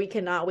support. We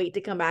cannot wait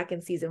to come back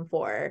in season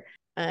 4.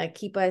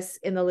 Keep us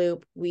in the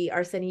loop. We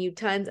are sending you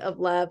tons of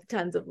love,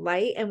 tons of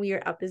light, and we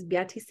are out this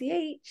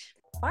BITCH.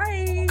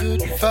 Bye.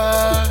 Good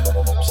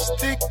vibes,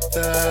 thick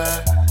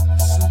thighs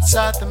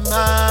inside the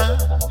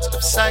minds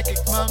of psychic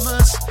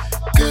mamas.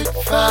 Good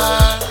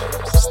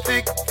vibes,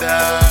 thick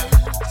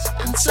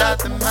thighs inside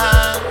the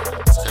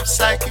minds of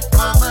psychic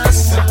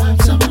mamas.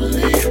 Vibes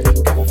only,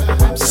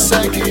 vibes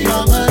psychic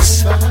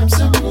mamas.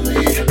 Vibes only.